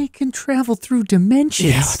 they can travel through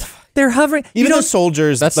dimensions. Yeah, they're hovering. Even the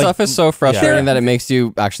soldiers. That stuff is so frustrating that it makes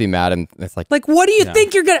you actually mad. And it's like what do you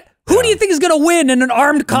think you're going to, who do you think is going to win in an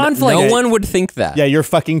armed conflict? No one would think that. Yeah, you're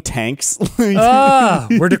fucking tanks.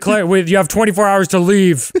 We're declaring, you have 24 hours to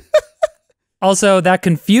leave. Also, that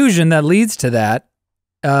confusion that leads to that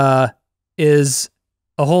is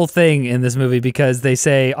a whole thing in this movie because they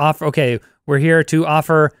say, we're here to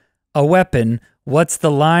offer a weapon. What's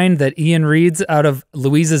the line that Ian reads out of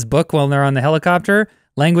Louise's book while they're on the helicopter?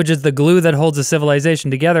 Language is the glue that holds a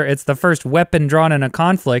civilization together. It's the first weapon drawn in a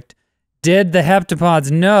conflict. Did the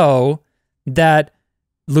heptapods know that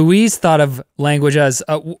Louise thought of language as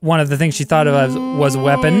one of the things she thought of as was a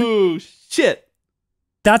weapon? Oh, shit.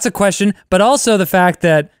 That's a question, but also the fact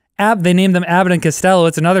that they named them Abbott and Costello.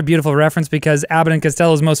 It's another beautiful reference because Abbott and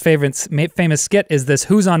Costello's most famous skit is this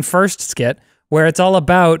Who's on First skit, where it's all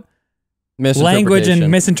about language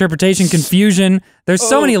and misinterpretation, confusion. There's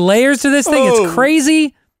so many layers to this thing. It's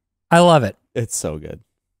crazy. I love it. It's so good.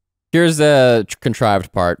 Here's the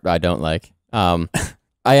contrived part I don't like. I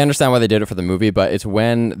understand why they did it for the movie, but it's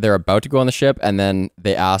when they're about to go on the ship and then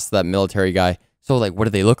they ask that military guy, so like, what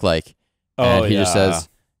do they look like? And he just says,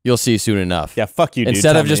 you'll see soon enough. Yeah, fuck you, dude.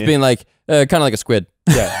 Instead of just being like, kind of like a squid.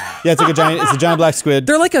 Yeah, it's like it's a giant black squid.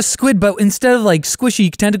 They're like a squid, but instead of like squishy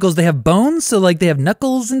tentacles, they have bones. So like they have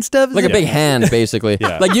knuckles and stuff. Like a big hand, basically.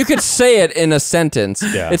 Like you could say it in a sentence.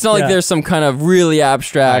 Yeah. It's not like there's some kind of really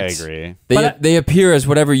abstract. I agree. They appear as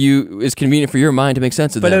whatever is convenient for your mind to make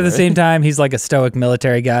sense of them. But at the same time, he's like a stoic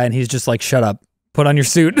military guy, and he's just like, shut up. Put on your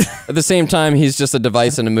suit. At the same time, he's just a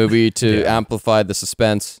device in a movie to amplify the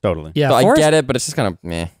suspense. Totally. Yeah, so I get it, but it's just kind of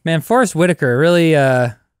meh. Man, Forrest Whitaker really...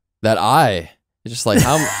 That eye. It's just like,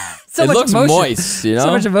 how... so it much looks emotion. moist, you know?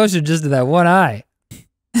 So much emotion just in that one eye.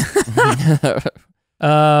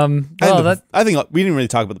 I think we didn't really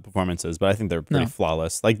talk about the performances, but I think they're pretty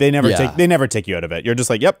flawless. Like they never take you out of it. You're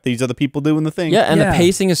just like, yep, these are the people doing the thing. Yeah, and the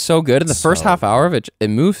pacing is so good. In the first half hour of it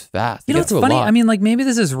moves fast. You know what's funny? I mean, like maybe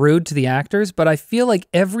this is rude to the actors, but I feel like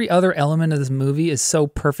every other element of this movie is so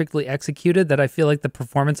perfectly executed that I feel like the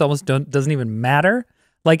performance almost doesn't even matter.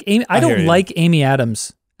 Like I don't like Amy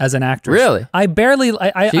Adams as an actress. Really? I barely.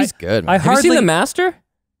 She's good. Have you seen The Master?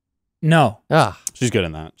 No. She's good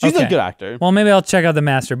in that. She's a good actor. Well, maybe I'll check out The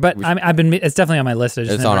Master, but it's definitely on my list. I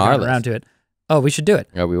just it's never on our got around to it. Oh, we should do it.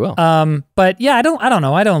 Yeah, we will. But yeah, I don't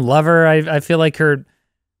know. I don't love her. I feel like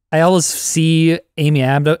I always see Amy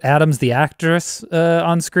Adams, the actress,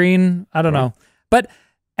 on screen. I don't know. But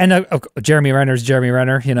And Jeremy Renner's Jeremy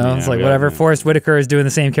Renner, you know, it's like whatever. Forrest Whitaker is doing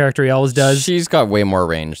the same character he always does. She's got way more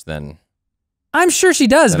range than. I'm sure she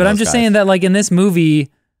does, but I'm just saying that like in this movie,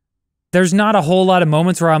 there's not a whole lot of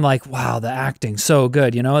moments where I'm like, wow, the acting's so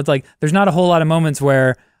good. You know, it's like there's not a whole lot of moments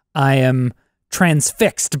where I am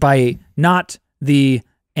transfixed by not the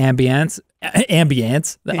ambience,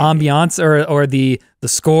 or the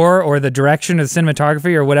score or the direction or the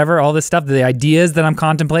cinematography or whatever, all this stuff, the ideas that I'm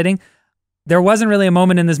contemplating. There wasn't really a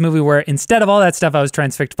moment in this movie where instead of all that stuff, I was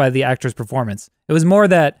transfixed by the actor's performance. It was more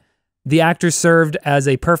that the actors served as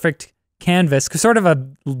a perfect canvas, sort of a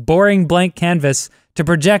boring blank canvas to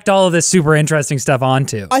project all of this super interesting stuff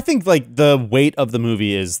onto. I think like the weight of the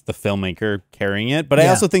movie is the filmmaker carrying it, but I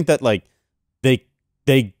also think that like they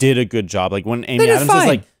did a good job. Like when Amy Adams is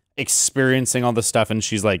like experiencing all this stuff and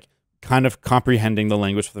she's like kind of comprehending the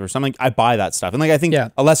language for the first time, like I buy that stuff. And like I think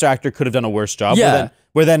a lesser actor could have done a worse job.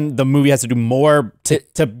 Where then the movie has to do more to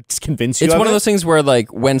convince you. It's of one it. of those things where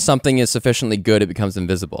like when something is sufficiently good, it becomes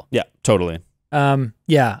invisible. Yeah, totally.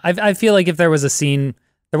 I feel like if there was a scene,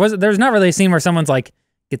 there's not really a scene where someone's like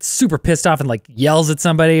gets super pissed off and like yells at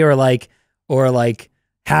somebody or like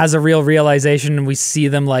has a real realization and we see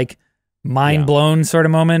them like mind blown sort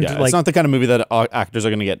of moment. Yeah, like, it's not the kind of movie that actors are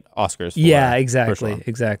going to get Oscars for. Yeah, exactly.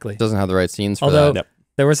 Exactly. It doesn't have the right scenes for Although, that.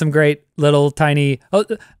 there were some great little tiny,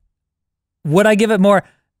 would I give it more?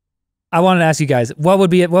 I wanted to ask you guys, what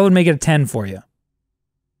would make it a 10 for you?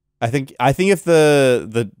 I think if for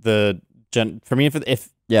me if it was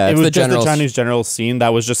just the Chinese general scene that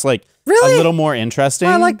was just like a little more interesting.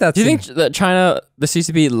 I like that. Do you think that China, the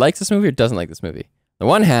CCP, likes this movie or doesn't like this movie? On the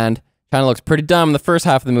one hand, China looks pretty dumb in the first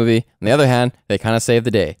half of the movie. On the other hand, they kind of save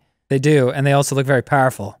the day. They do, and they also look very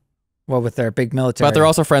powerful. Well, with their big military. But they're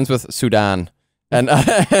also friends with Sudan and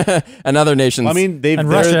and other nations. I mean,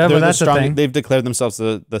 Russia, but that's the thing. They've declared themselves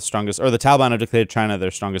the strongest, or the Taliban have declared China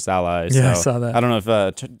their strongest ally. Yeah, so I saw that. I don't know if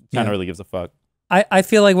China really gives a fuck. I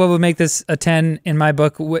feel like what would make this a 10 in my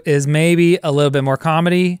book is maybe a little bit more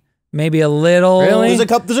comedy, maybe a little. Really?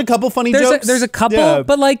 There's a couple funny jokes. There's a couple,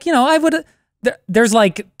 but like, you know, I would. There's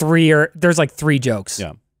like three jokes.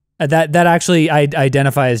 Yeah. That actually I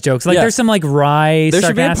identify as jokes. Like there's some like wry, there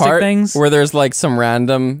should be a part things where there's like some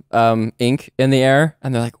random ink in the air,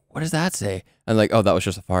 and they're like, "What does that say?" And like, "Oh, that was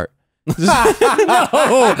just a fart." No, not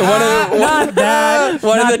that.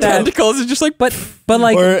 One of the tentacles is just like, but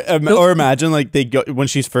like, or imagine like they go when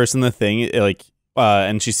she's first in the thing, like.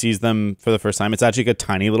 And she sees them for the first time. It's actually like a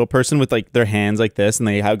tiny little person with like their hands like this, and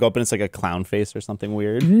they go up and it's like a clown face or something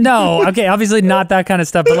weird. No, okay, obviously not that kind of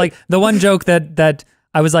stuff. But like the one joke that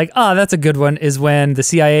I was like, oh, that's a good one, is when the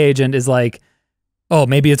CIA agent is like, oh,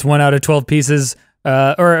 maybe it's 1 out of 12 pieces,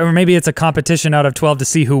 or maybe it's a competition out of 12 to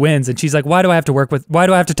see who wins. And she's like, why do I have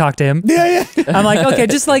to talk to him? Yeah. I'm like, okay,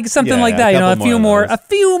 just like something like that, you know, a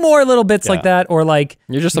few more little bits like that, or like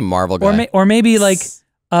you're just a Marvel guy, or maybe like.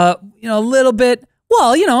 You know, a little bit.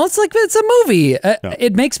 Well, you know, it's like it's a movie.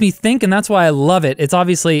 It makes me think, and that's why I love it. It's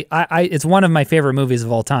obviously, it's one of my favorite movies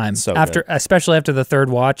of all time. So especially after the third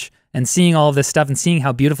watch and seeing all of this stuff and seeing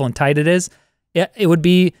how beautiful and tight it is, it would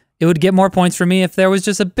get more points for me if there was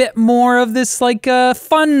just a bit more of this like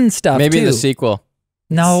fun stuff. Maybe too. the sequel.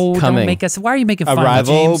 No, don't make us. Why are you making fun of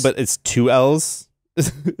Arrival, James? but it's 2 L's.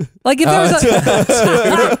 Like if there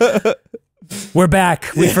was We're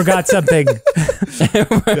back. We forgot something. We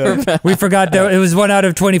forgot that it was 1 out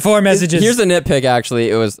of 24 messages. Here's a nitpick, actually.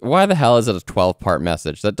 It was, why the hell is it a 12-part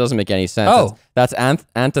message? That doesn't make any sense. Oh. That's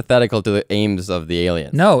antithetical to the aims of the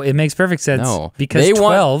aliens. No, it makes perfect sense. No. Because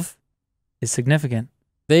 12 is significant.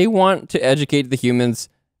 They want to educate the humans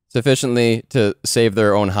sufficiently to save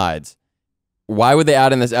their own hides. Why would they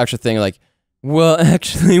add in this extra thing like, well,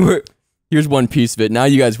 actually, here's one piece of it. Now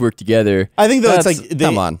you guys work together. I think though it's like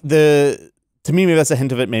come on. To me, maybe that's a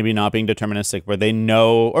hint of it maybe not being deterministic, where they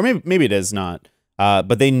know, or maybe it is not,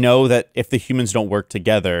 but they know that if the humans don't work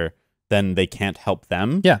together, then they can't help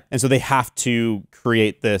them. Yeah. And so they have to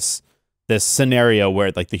create this scenario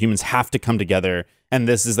where like the humans have to come together, and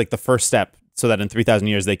this is like the first step so that in 3,000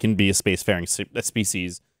 years they can be a spacefaring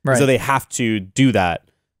species. Right. So they have to do that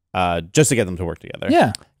just to get them to work together.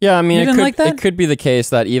 Yeah. Yeah, I mean, it could be the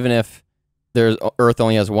case that even if Earth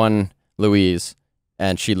only has one Louise,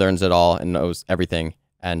 and she learns it all and knows everything,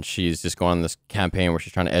 and she's just going on this campaign where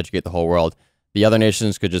she's trying to educate the whole world, the other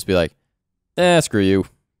nations could just be like, screw you,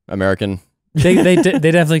 American. They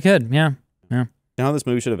definitely could, yeah. You know how this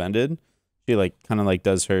movie should have ended? She like kind of like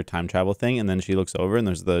does her time travel thing, and then she looks over and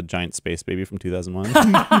there's the giant space baby from 2001.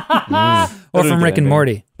 Or from Rick and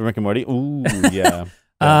Morty. From Rick and Morty? Ooh, yeah.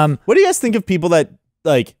 What do you guys think of people that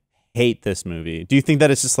like hate this movie. Do you think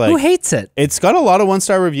that it's just like Who hates it? it's got a lot of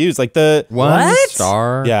 1-star reviews, like the One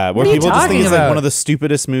star. yeah, where are you people just think talking it's like about? one of the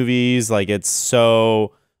stupidest movies. Like it's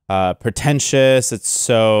so pretentious. It's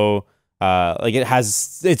so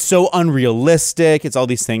it's so unrealistic. It's all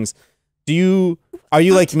these things. Are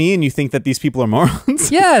you like me and you think that these people are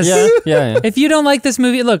morons? Yes. Yeah. If you don't like this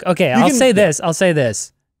movie, look, okay, I'll say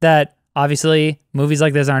this, that obviously movies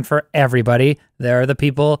like this aren't for everybody. There are the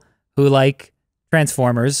people who like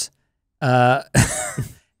Transformers.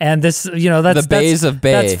 And this, that's The bays of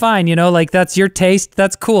Bay. That's fine, like that's your taste,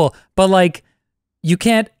 that's cool. But like you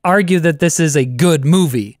can't argue that this is a good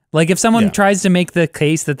movie. Like if someone tries to make the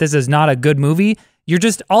case that this is not a good movie,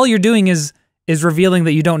 all you're doing is revealing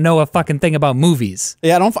that you don't know a fucking thing about movies.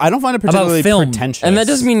 Yeah, I don't find it particularly pretentious. And that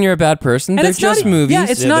doesn't mean you're a bad person. And They're it's not just movies. Yeah,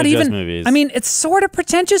 it's not they're just even movies. I mean, it's sort of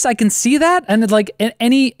pretentious. I can see that. And like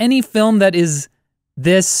any film that is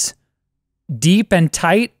this deep and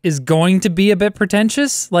tight is going to be a bit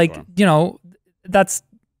pretentious. Like, that's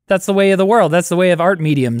the way of the world. That's the way of art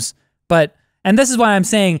mediums. And this is why I'm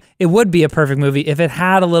saying it would be a perfect movie if it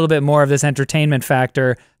had a little bit more of this entertainment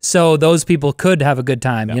factor, so those people could have a good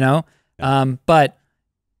time, But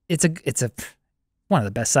it's one of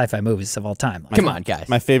the best sci-fi movies of all time. Come on, guys.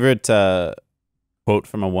 My favorite quote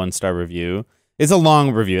from a 1-star review is a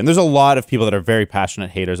long review, and there's a lot of people that are very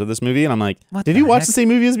passionate haters of this movie, and I'm like, did you watch the same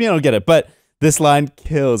movie as me? I don't get it, but this line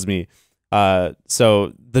kills me.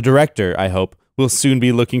 So the director, I hope, will soon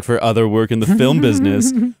be looking for other work in the film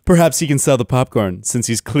business. Perhaps he can sell the popcorn, since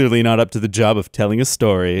he's clearly not up to the job of telling a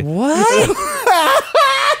story. What?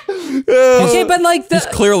 Okay, but like he's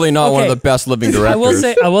clearly not one of the best living directors.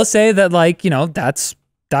 I will say that like, that's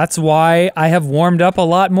why I have warmed up a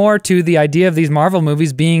lot more to the idea of these Marvel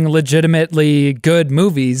movies being legitimately good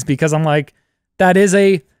movies, because I'm like, that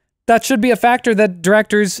should be a factor that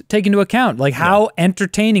directors take into account. Like how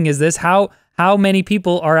entertaining is this? How many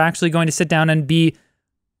people are actually going to sit down and be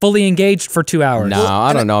fully engaged for 2 hours? No,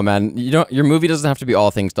 I don't know, man. Your movie doesn't have to be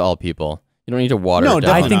all things to all people. You don't need to water it down.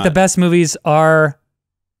 I think the best movies are.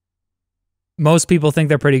 Most people think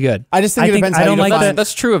they're pretty good. I just think it depends how you define.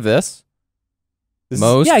 That's true of this.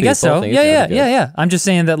 I guess so. Yeah. I'm just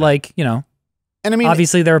saying that, like, and I mean,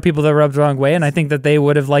 obviously there are people that rubbed the wrong way, and I think that they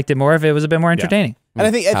would have liked it more if it was a bit more entertaining. And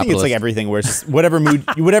I think it's like everything, where it's just whatever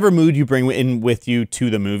mood you bring in with you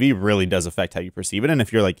to the movie really does affect how you perceive it. And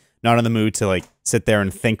if you're like not in the mood to like sit there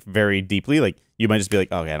and think very deeply, like you might just be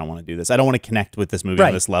like, okay, I don't want to do this. I don't want to connect with this movie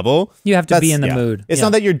on this level. You have to be in the mood. It's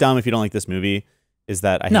not that you're dumb if you don't like this movie. Is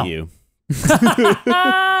that I hate you.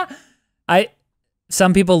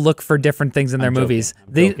 Some people look for different things in their movies.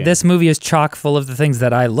 This movie is chock full of the things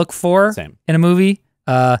that I look for in a movie.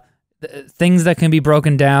 Things that can be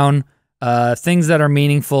broken down, things that are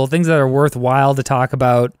meaningful, things that are worthwhile to talk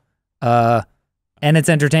about, and it's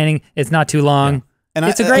entertaining. It's not too long. Yeah. And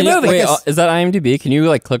it's a great movie. Wait, is that IMDb? Can you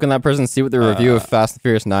like click on that person and see what the review of Fast and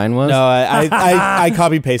Furious 9 was? No, I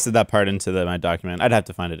copy pasted that part into my document. I'd have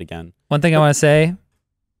to find it again. One thing I want to say: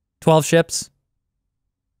 12 ships.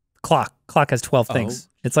 Clock has 12 things.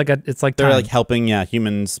 It's like they're time. like helping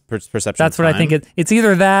humans perception. That's of what time. I think. It's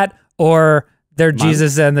either that or they're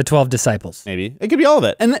Jesus and the 12 disciples. Maybe it could be all of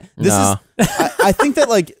it. And this is I think that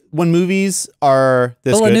like when movies are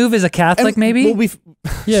this Villeneuve good, is a Catholic, maybe. Well,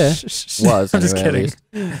 Was. I'm just anyway,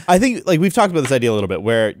 kidding. I think like we've talked about this idea a little bit,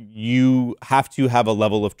 where you have to have a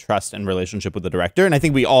level of trust and relationship with the director, and I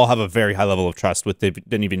think we all have a very high level of trust with Denis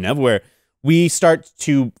Villeneuve, where we start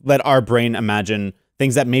to let our brain imagine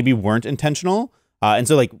things that maybe weren't intentional, and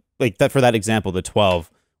so like that for that example, the 12,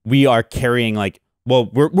 we are carrying like, well,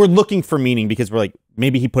 we're looking for meaning because we're like,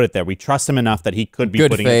 maybe he put it there. We trust him enough that he could be good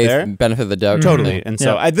putting faith, it there. Benefit of the doubt. Totally. And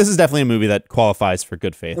so this is definitely a movie that qualifies for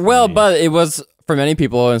good faith. Well, but it was, for many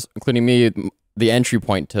people, including me, the entry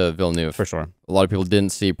point to Villeneuve. For sure. A lot of people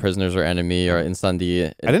didn't see Prisoners or Enemy or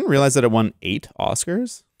Incendie. I didn't realize that it won 8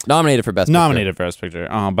 Oscars. Nominated for Best Picture.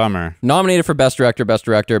 Oh, bummer. Nominated for Best Director, Best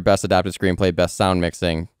Adapted Screenplay, Best Sound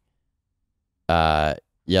Mixing, and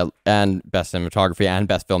Best Cinematography, and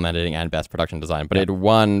Best Film Editing, and Best Production Design. But it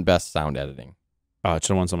won Best Sound Editing. Oh, it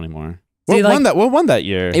should have won so many more. See, What won that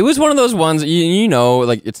year? It was one of those ones, you know,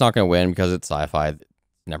 like it's not going to win because it's sci-fi. It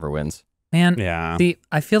never wins. Man, yeah.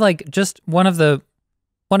 I feel like just one of the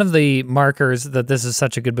markers that this is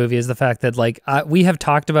such a good movie is the fact that like we have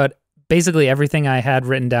talked about basically everything I had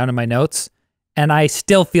written down in my notes, and I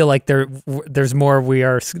still feel like there's more we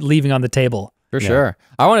are leaving on the table. For sure.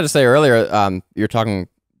 I wanted to say earlier, you're talking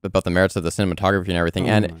about the merits of the cinematography and everything,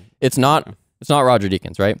 and it's not Roger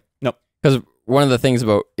Deakins, right? Nope. Because one of the things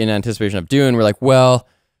about in anticipation of Dune, we're like, well,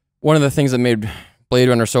 one of the things that made Blade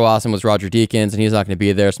Runner so awesome was Roger Deakins, and he's not going to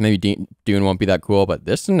be there, so maybe Dune won't be that cool. But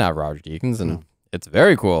this didn't have Roger Deakins, and it's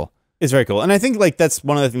very cool. It's very cool, and I think like that's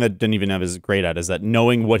one of the things that Denis Villeneuve is great at, is that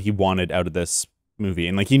knowing what he wanted out of this movie,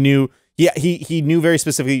 and like he knew very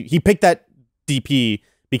specifically. He picked that DP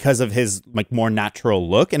because of his like more natural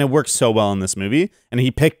look, and it works so well in this movie. And he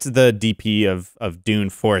picked the DP of Dune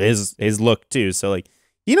for his look too. So like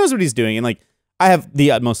he knows what he's doing, and like I have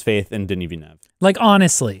the utmost faith in Denis Villeneuve. Like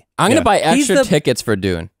honestly, I'm gonna buy extra tickets for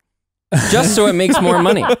Dune, just so it makes more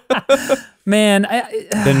money. Man,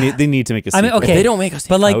 They need to make a sequel. I mean, okay, they don't make us.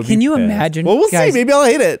 But like, can you imagine? Well, we'll guys, see. Maybe I'll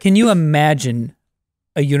hate it. Can you imagine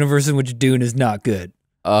a universe in which Dune is not good?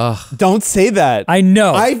 Don't say that. I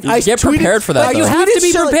know. I get prepared for that. You have to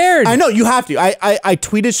be prepared. I know you have to. I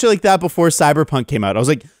tweeted shit like that before Cyberpunk came out. I was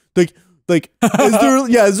like, is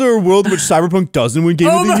there a world in which Cyberpunk doesn't win Game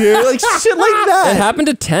of the Year? Like shit like that. It happened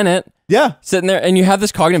to Tenet. Yeah, sitting there, and you have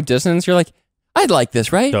this cognitive dissonance. You're like, I'd like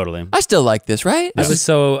this, right? Totally. I still like this, right? I was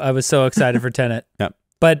so excited for Tenet. Yep.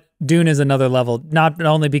 But Dune is another level, not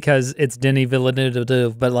only because it's Denis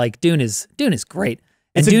Villeneuve, but like Dune is great.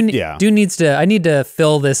 And Dune needs to. I need to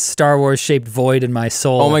fill this Star Wars shaped void in my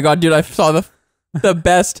soul. Oh my god, dude! I saw the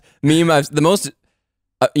best meme. The most.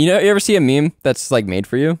 You ever see a meme that's like made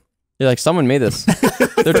for you? You're like, someone made this.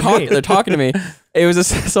 They're talking to me. It was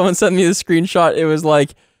someone sent me the screenshot. It was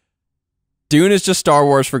like, Dune is just Star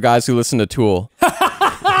Wars for guys who listen to Tool.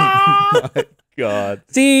 Oh my god.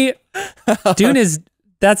 See, Dune is.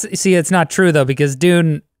 It's not true though, because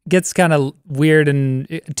Dune gets kind of weird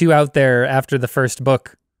and too out there after the first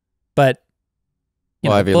book. But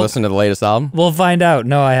have you listened to the latest album? We'll find out.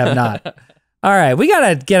 No, I have not. All right, we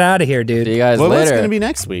gotta get out of here, dude. See you guys later. What's gonna be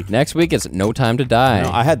next week? Next week it's No Time to Die.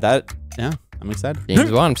 No, I had that. Yeah, I'm excited.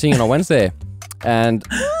 James Bond. I'm seeing it on Wednesday, and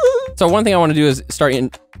so one thing I want to do is start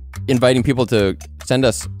inviting people to send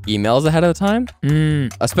us emails ahead of time,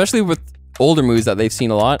 especially with older movies that they've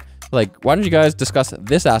seen a lot. Like, why don't you guys discuss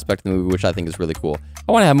this aspect of the movie, which I think is really cool.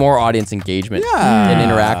 I want to have more audience engagement and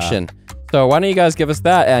interaction. So why don't you guys give us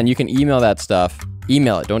that, and you can email that stuff.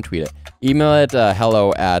 Email it, don't tweet it. Email it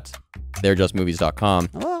hello@they'rejustmovies.com.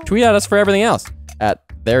 Tweet at us for everything else at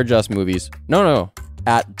theyrejustmovies. No,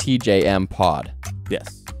 at TJMpod.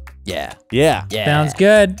 Yes. Yeah. Sounds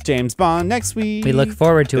good. James Bond next week. We look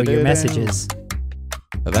forward to your messages.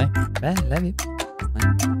 Bye-bye. Bye, love you.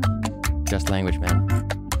 Just language, man.